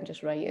lot of time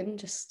just writing,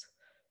 just,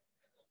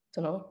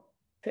 don't know,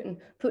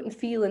 putting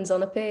feelings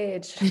on a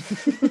page.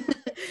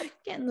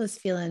 Getting those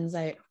feelings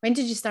out. When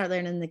did you start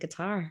learning the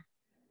guitar?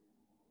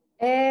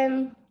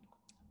 I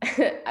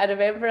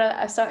remember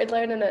I started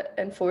learning it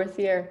in 4th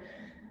year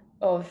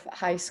of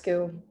high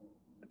school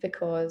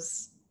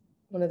because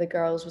one of the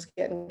girls was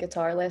getting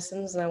guitar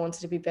lessons and I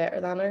wanted to be better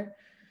than her.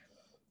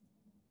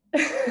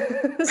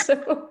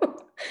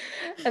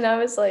 And I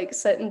was like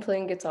sitting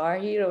playing Guitar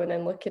Hero and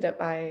then looking at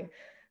my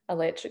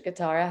electric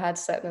guitar I had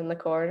sitting in the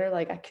corner,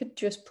 like I could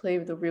just play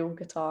with a real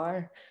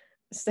guitar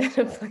instead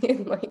of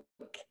playing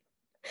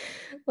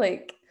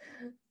like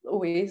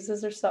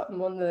Oasis or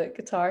something on the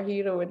Guitar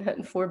Hero and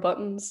hitting 4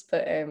 buttons.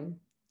 But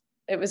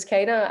it was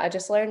kind of, I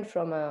just learned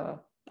from a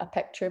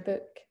picture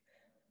book,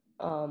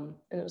 and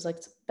it was like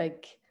a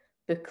big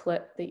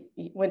booklet that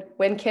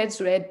when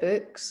kids read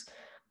books,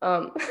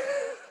 um,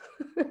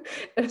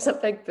 it was a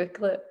big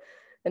booklet,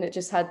 and it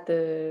just had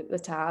the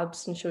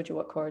tabs and showed you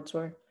what chords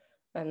were,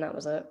 and that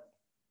was it.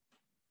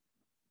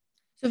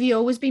 So have you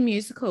always been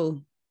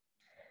musical?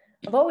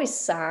 I've always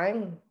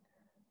sang.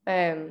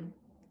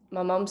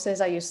 My mum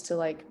says I used to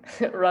like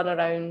run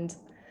around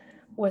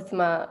with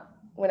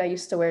when I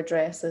used to wear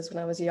dresses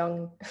when I was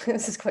young.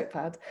 This is quite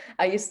bad.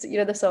 I used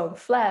to, the song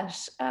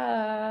Flash.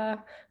 I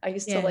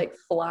used to like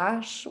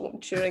flash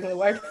during the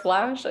word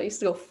flash. I used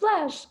to go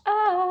flash.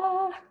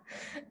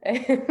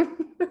 And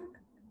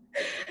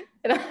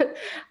I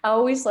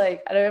always I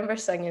remember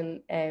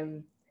singing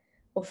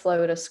O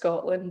Flower of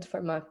Scotland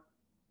for my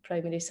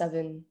primary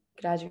 7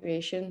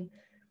 graduation,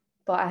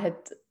 but I'd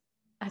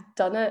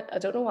done it, I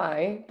don't know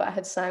why, but I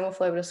had sang O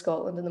Flower of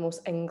Scotland in the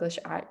most English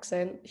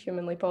accent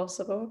humanly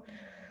possible.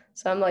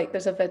 So I'm like,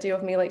 there's a video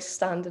of me like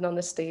standing on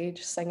the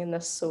stage singing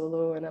this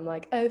solo, and I'm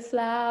like, "Oh,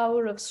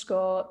 flower of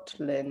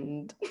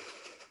Scotland."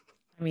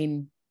 I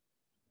mean,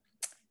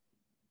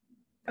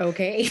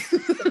 okay.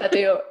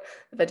 The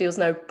video's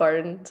now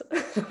burned.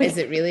 Is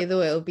it really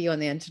though? It'll be on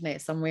the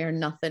internet somewhere.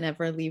 Nothing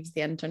ever leaves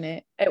the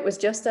internet. It was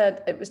just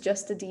a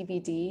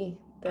DVD.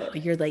 Oh,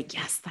 you're like,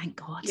 yes, thank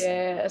God.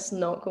 Yeah, it's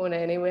not going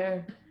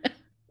anywhere.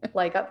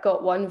 Like I've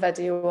got one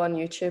video on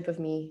YouTube of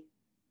me,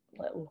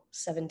 little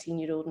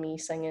 17-year-old me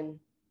singing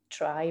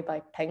Try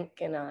by Pink,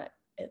 and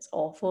it's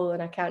awful,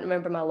 and I can't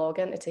remember my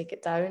login to take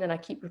it down, and I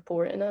keep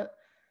reporting it.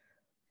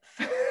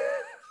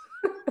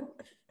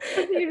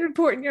 You're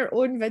reporting your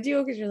own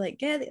video because you're like,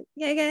 get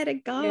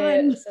it gone. Yeah,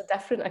 it's a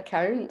different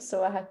account,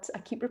 so I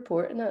keep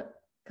reporting it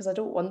because I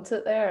don't want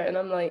it there, and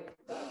I'm like,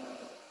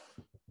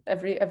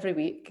 every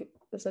week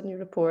there's a new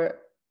report.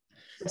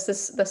 This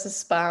is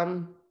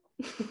spam.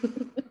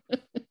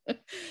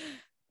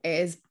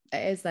 It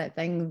is that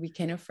thing we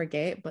kind of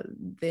forget, but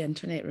the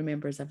internet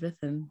remembers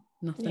everything.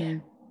 Nothing. Yeah.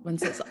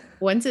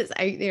 Once it's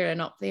out there and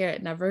up there,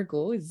 it never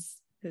goes.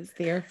 It's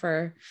there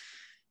for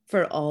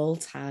all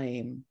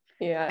time.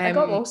 Yeah, I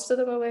got most of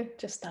them away.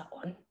 Just that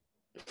one.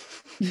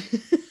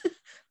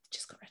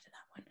 Just got rid of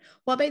that one.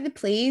 What about the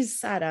plays,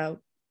 Sarah?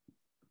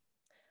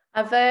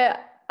 I've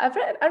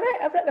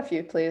written a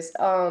few plays.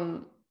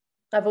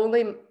 I've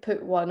only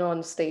put one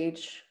on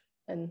stage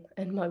in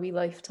my wee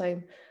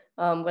lifetime.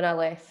 When I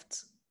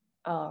left,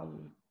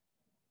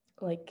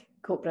 like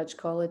Coatbridge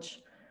College,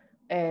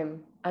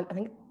 and I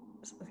think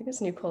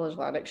it's New College,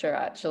 Lanarkshire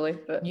actually,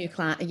 but New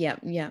Clan, yeah,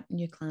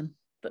 New Clan.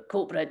 But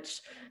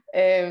Coatbridge.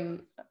 I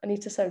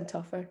need to sound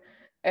tougher.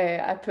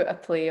 I put a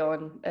play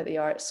on at the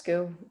art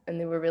school, and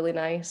they were really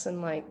nice,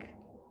 and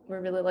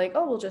we're really like,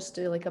 oh, we'll just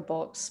do like a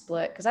box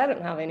split, because I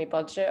didn't have any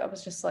budget. I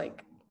was just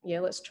like, yeah,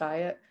 let's try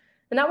it,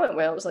 and that went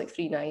well. It was like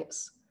 3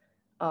 nights,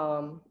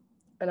 and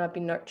I've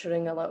been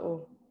nurturing a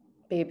little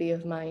baby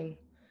of mine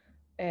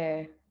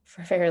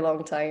for a very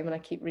long time, and I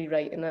keep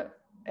rewriting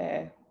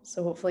it.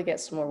 So hopefully get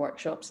some more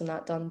workshops and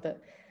that done.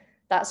 But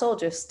that's all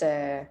just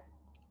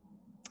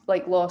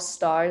like Lost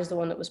Stars, the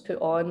one that was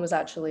put on, was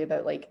actually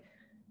about like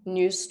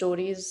news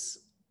stories.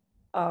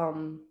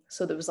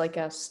 So there was like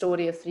a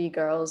story of 3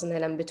 girls, and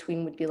then in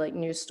between would be like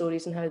news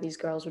stories and how these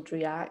girls would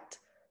react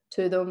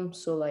to them.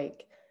 So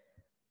like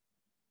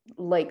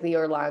the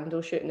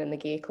Orlando shooting in the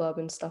gay club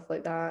and stuff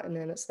like that, and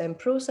then it's them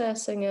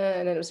processing it,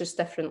 and then it was just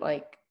different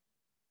like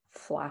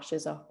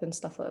flashes up and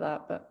stuff like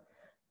that. But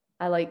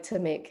I like to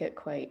make it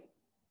quite,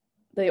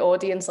 the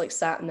audience like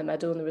sat in the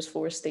middle, and there was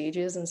 4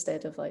 stages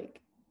instead of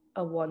like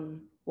a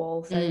one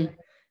wall thing,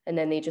 and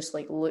then they just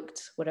like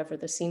looked whatever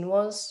the scene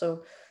was.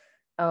 So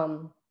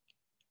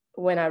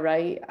when I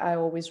write, I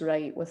always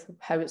write with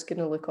how it's going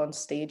to look on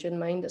stage in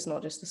mind. It's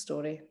not just a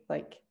story.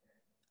 Like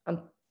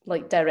I'm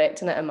like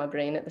directing it in my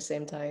brain at the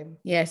same time.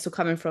 Yeah, so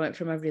coming from it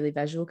from a really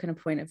visual kind of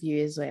point of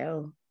view as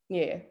well.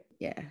 Yeah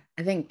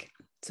I think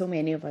so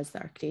many of us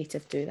that are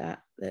creative do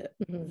that. The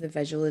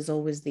visual is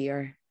always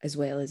there as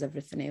well as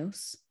everything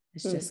else.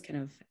 It's just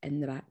kind of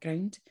in the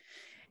background.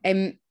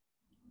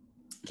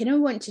 Kind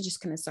of want to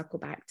just kind of circle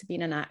back to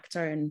being an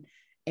actor,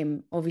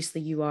 and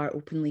obviously you are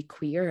openly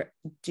queer.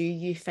 Do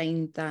you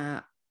find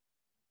that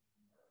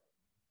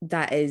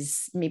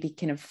is maybe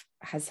kind of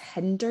has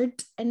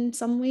hindered in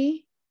some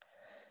way?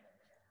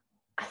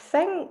 I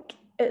think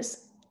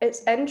it's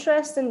it's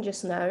interesting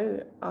just now,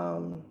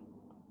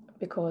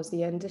 because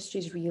the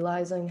industry's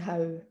realizing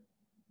how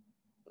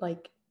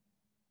like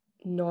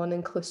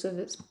non-inclusive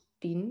it's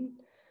been.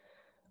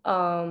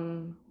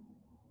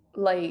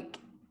 Like,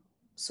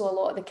 so a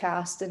lot of the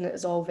casting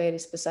is all very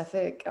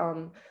specific.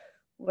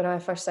 When I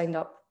first signed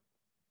up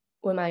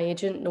with my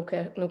agent, no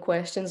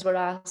questions were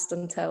asked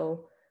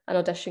until an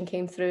audition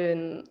came through,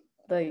 and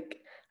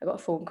like I got a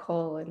phone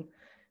call, and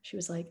she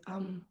was like,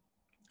 I'm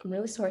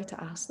really sorry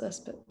to ask this,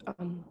 but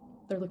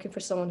they're looking for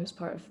someone who's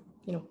part of,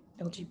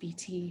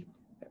 LGBT.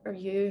 Are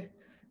you?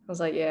 I was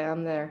like, yeah,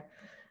 I'm there.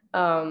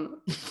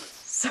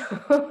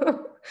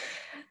 So,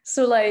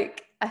 so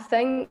like, I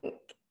think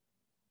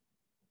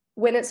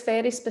when it's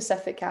very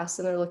specific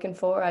casting they're looking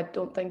for, I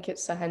don't think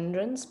it's a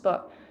hindrance,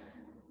 but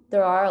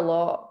there are a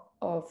lot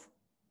of,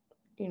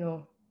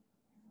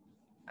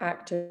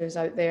 actors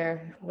out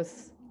there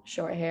with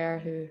short hair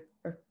who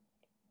are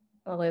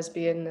a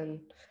lesbian and,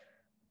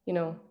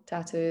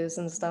 tattoos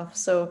and stuff.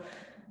 So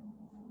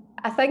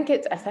I think I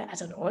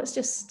don't know, it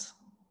just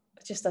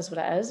is what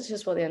it is. It's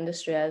just what the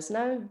industry is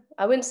now.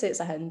 I wouldn't say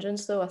it's a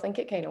hindrance though. I think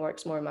it kind of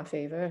works more in my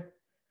favor.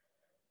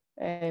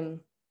 I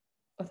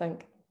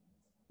think.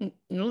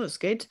 No, that's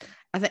good.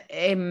 I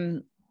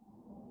think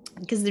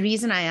because the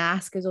reason I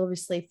ask is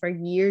obviously for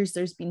years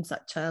there's been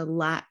such a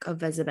lack of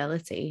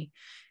visibility,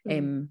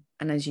 and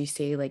as you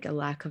say, like a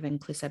lack of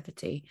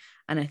inclusivity.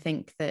 And I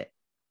think that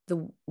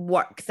the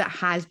work that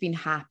has been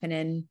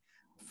happening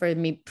for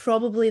me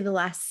probably the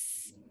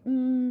last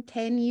 10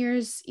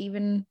 years,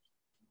 even,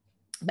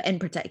 but in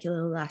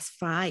particular the last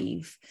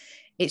 5,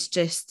 it's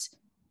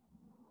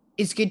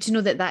good to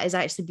know that that is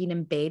actually being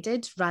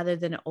embedded rather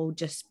than it all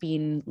just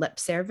being lip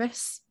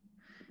service.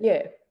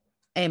 Yeah.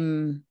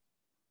 And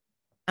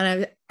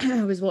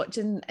I was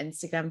watching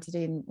Instagram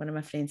today, and one of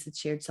my friends had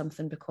shared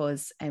something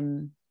because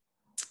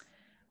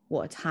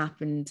what had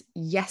happened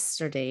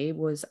yesterday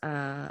was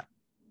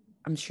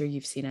I'm sure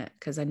you've seen it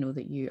because I know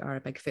that you are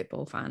a big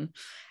football fan.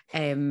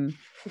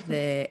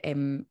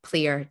 The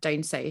player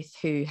down south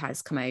who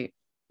has come out,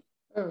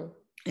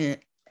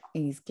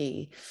 he's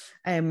gay.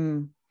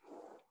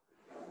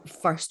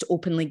 First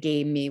openly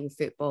gay male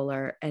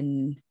footballer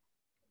in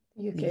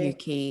the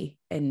UK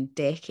in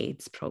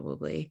decades,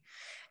 probably.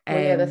 Well,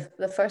 yeah,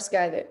 the first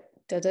guy that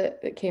did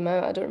it, that came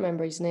out, I don't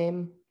remember his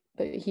name,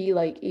 but he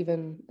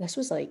this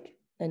was like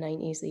the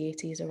 90s, the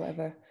 80s or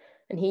whatever,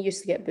 and he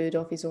used to get booed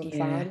off his own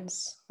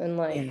fans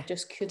and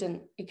just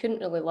couldn't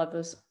really live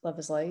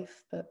his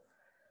life. But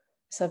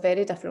it's a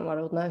very different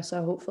world now,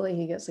 so hopefully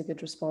he gets a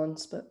good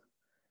response. But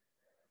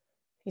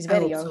he's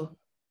very young. So.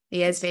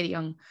 He is very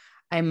young.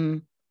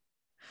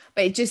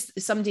 But it just,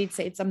 somebody had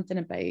said something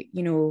about,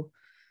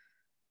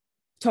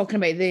 talking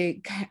about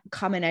the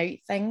coming out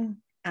thing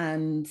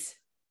and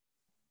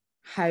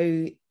how,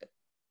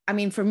 I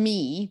mean, for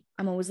me,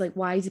 I'm always like,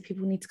 why do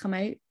people need to come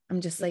out?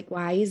 I'm just like,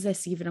 why is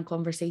this even a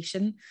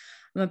conversation?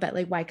 I'm a bit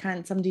like, why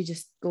can't somebody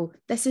just go,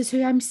 this is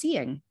who I'm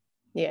seeing?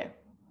 Yeah.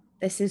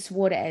 This is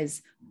what it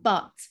is.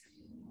 But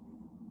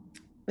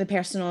the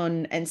person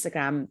on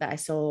Instagram that I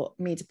saw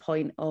made a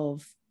point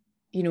of,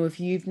 if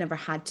you've never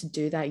had to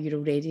do that, you're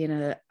already in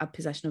a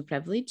position of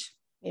privilege.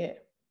 Yeah.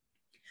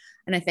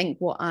 And I think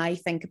what I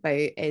think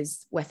about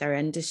is with our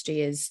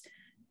industry is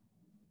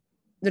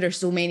there are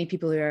so many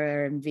people who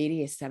are in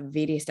have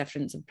various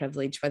difference of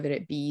privilege, whether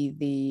it be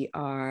they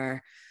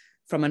are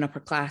from an upper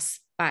class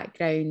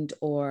background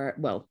or,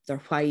 well, they're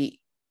white,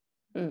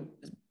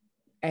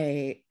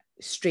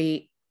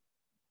 straight,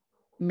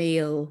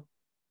 male,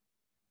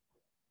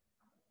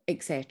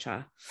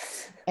 etc.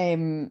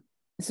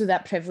 So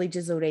that privilege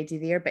is already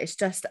there, but it's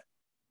just,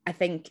 I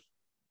think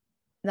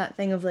that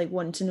thing of like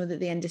wanting to know that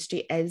the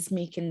industry is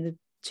making the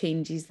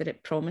changes that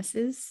it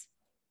promises.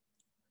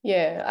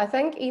 Yeah, I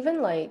think even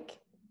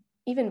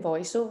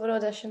voiceover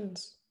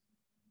auditions,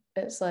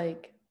 it's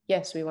like,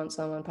 yes, we want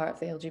someone part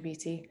of the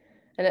LGBT,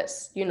 and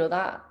it's,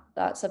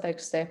 that's a big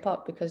step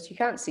up because you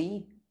can't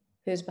see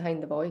who's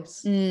behind the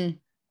voice. Do you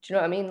know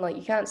what I mean? Like,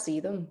 you can't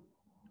see them.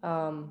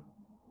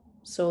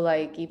 So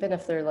like, even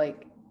if they're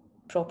like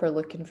proper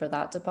looking for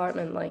that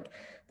department, like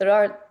there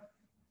are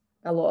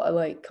a lot of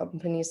like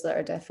companies that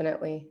are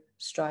definitely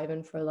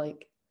striving for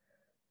like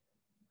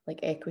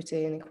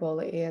equity and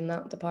equality in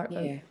that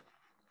department.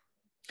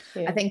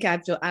 Yeah. I think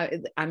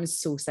I'm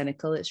so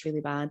cynical, it's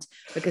really bad,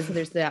 because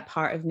there's that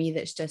part of me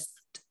that's just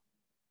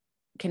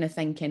kind of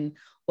thinking,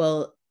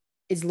 well,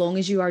 as long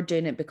as you are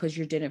doing it because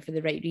you're doing it for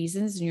the right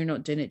reasons and you're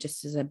not doing it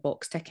just as a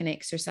box ticking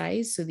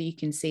exercise so that you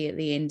can say at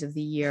the end of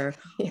the year,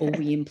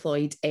 we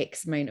employed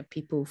X amount of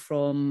people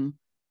from...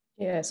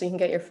 Yeah, so you can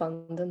get your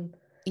funding.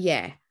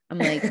 Yeah. I'm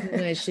like,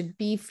 it should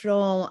be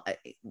from...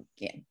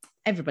 Yeah,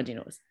 everybody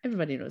knows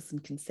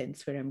and can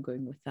sense where I'm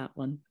going with that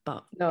one.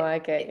 But no, I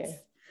get you.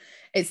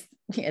 It's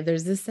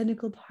there's this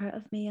cynical part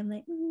of me. I'm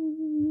like,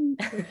 we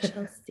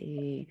shall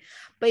see.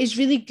 But it's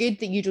really good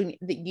that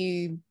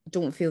you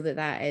don't feel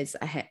that is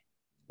a hit,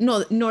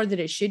 nor that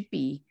it should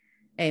be.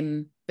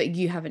 But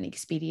you haven't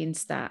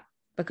experienced that,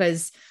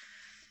 because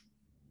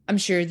I'm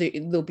sure that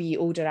there'll be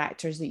older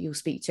actors that you'll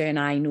speak to, and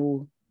I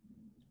know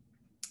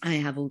I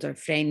have older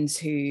friends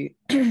who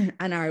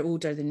and are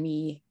older than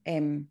me,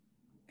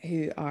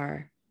 who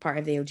are part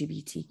of the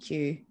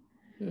LGBTQ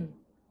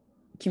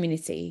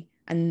community,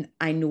 and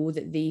I know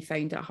that they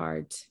found it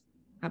hard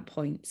at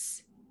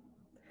points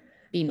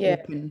being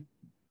open.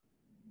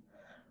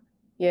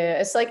 Yeah,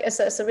 it's like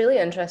it's a really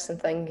interesting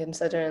thing,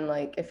 considering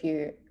like if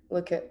you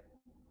look at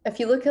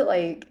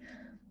like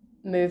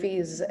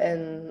movies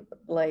in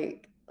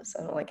like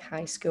like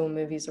high school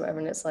movies or whatever,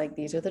 and it's like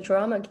these are the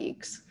drama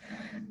geeks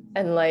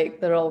and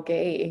like they're all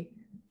gay.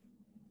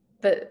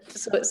 But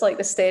so it's like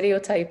the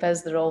stereotype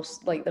is they're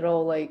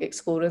all like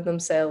exploring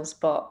themselves,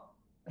 but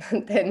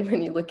then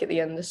when you look at the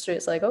industry,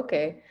 it's like,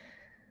 okay,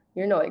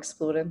 you're not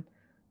exploring.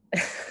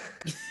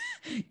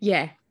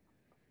 Yeah.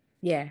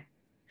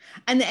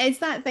 And it's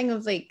that thing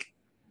of like,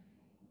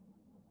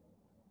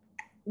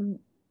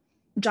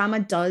 drama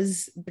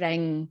does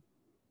bring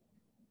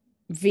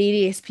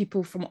various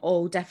people from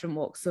all different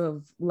walks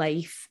of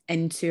life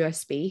into a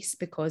space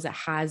because it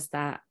has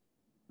that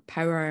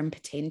power and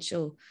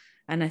potential.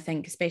 And I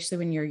think especially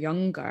when you're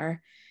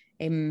younger,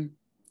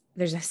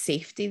 there's a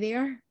safety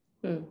there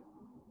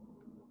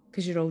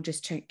because you're all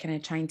just kind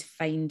of trying to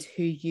find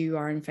who you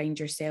are and find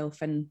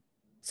yourself, and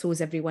so is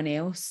everyone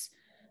else.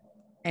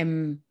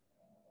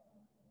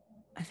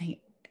 I think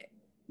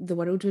the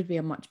world would be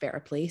a much better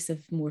place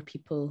if more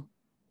people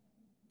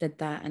did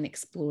that and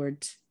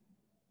explored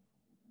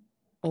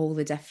all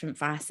the different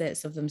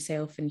facets of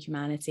themselves and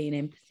humanity and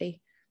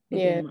empathy.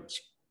 Yeah.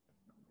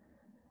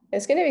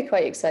 It's going to be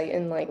quite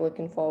exciting, like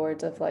looking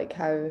forward of like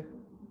how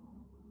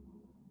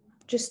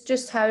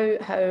just how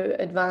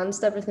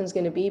advanced everything's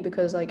going to be,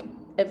 because like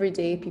every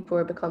day people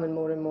are becoming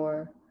more and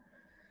more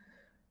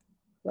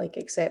like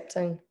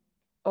accepting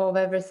of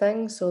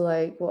everything. So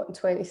like what, in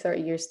 20,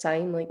 30 years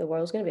time, like the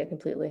world's going to be a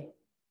completely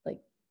like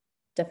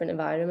different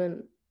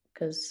environment,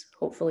 because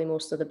hopefully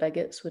most of the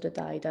bigots would have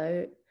died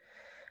out.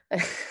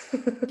 I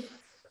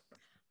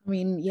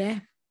mean, yeah,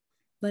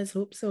 let's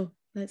hope so.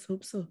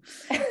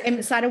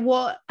 Sarah,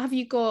 what have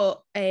you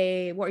got?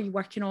 What are you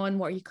working on?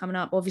 What are you coming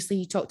up? Obviously,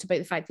 you talked about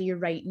the fact that you're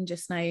writing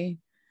just now.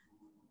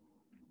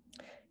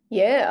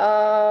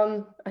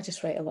 Yeah, I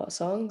just write a lot of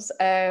songs.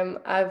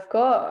 I've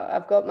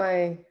got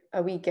a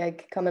wee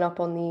gig coming up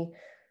on the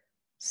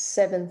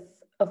 7th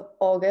of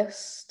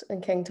August in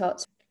King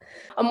Tut's.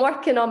 I'm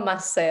working on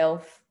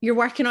myself. You're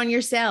working on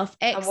yourself.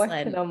 Excellent. I'm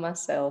working on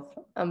myself.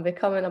 I'm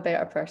becoming a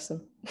better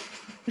person.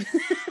 I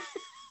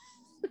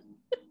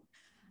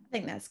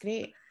think that's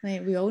great.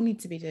 Like, we all need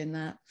to be doing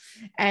that.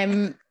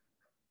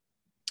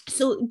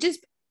 So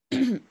just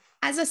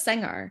as a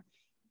singer,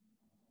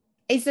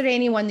 is there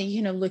anyone that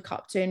you kind of look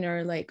up to, and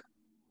or like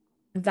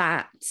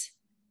that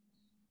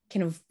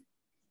kind of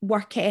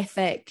work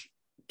ethic,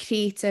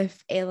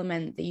 creative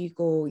element that you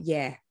go,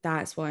 yeah,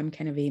 that's what I'm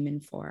kind of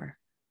aiming for?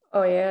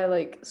 Oh yeah,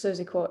 like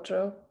Suzi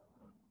Quatro.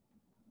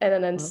 In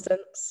an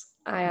instance,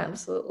 I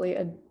absolutely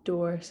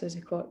adore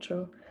Suzi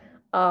Quatro.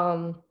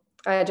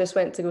 I just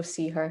went to go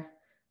see her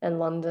in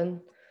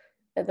London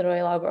at the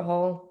Royal Albert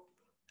Hall.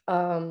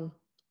 And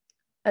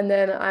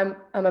then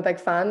I'm a big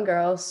fan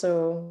girl,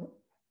 so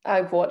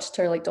I've watched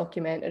her like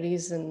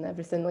documentaries and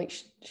everything. Like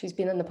she's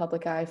been in the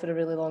public eye for a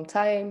really long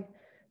time.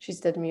 She's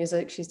did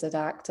music, she's did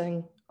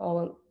acting,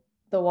 all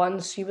the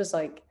ones. She was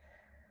like,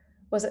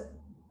 was it?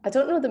 I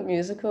don't know the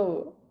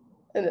musical,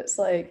 and it's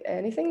like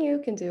anything you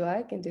can do,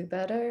 I can do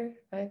better.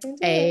 I can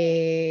do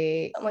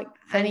it. I'm like,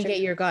 Annie, get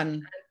your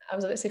gun. I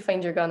was about to say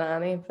Find Your Gun,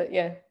 Annie, but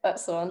yeah,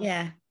 that's the one.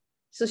 Yeah.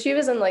 So she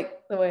was in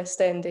like the West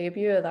End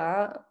debut of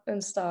that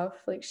and stuff.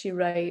 Like she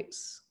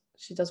writes,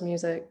 she does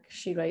music,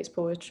 she writes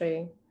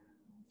poetry.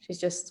 She's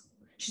just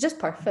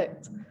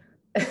perfect.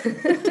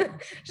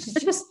 she's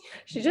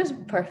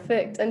just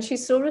perfect, and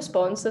she's so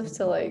responsive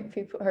to like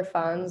people, her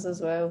fans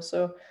as well.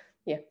 So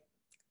yeah,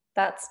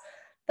 that's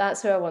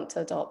who I want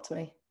to adopt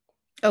me.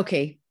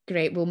 Okay,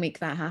 great. We'll make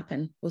that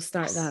happen. We'll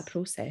start that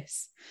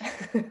process.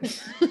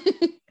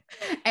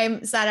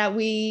 Sarah,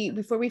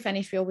 before we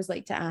finish, we always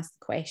like to ask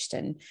the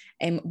question,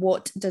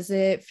 what does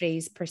the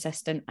phrase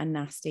persistent and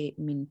nasty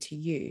mean to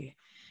you?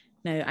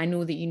 Now, I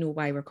know that you know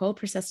why we're called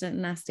persistent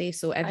and nasty,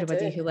 so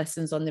everybody who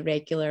listens on the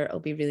regular will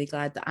be really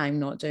glad that I'm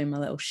not doing my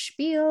little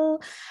spiel.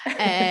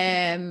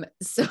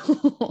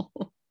 So,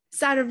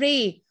 Sarah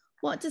Ray,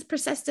 what does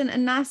persistent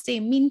and nasty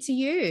mean to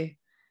you?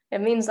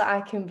 It means that I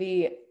can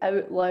be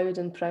out loud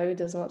and proud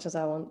as much as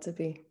I want to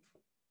be.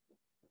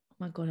 Oh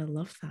my God, I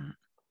love that.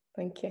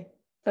 Thank you.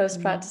 I was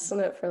practicing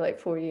it for like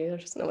 4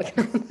 years. No,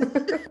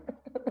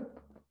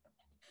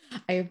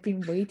 I have been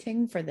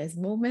waiting for this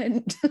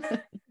moment.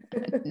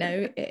 Now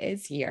it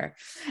is here.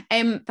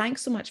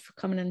 Thanks so much for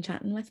coming and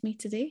chatting with me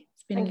today.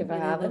 It's been really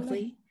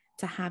lovely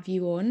to have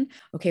you on.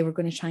 Okay, we're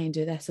going to try and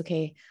do this.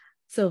 Okay,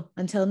 so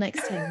until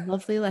next time,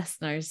 lovely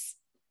listeners,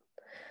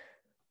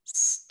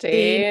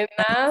 stay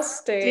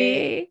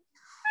nasty.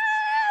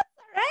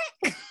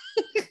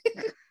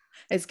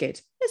 It's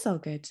good. It's all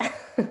good.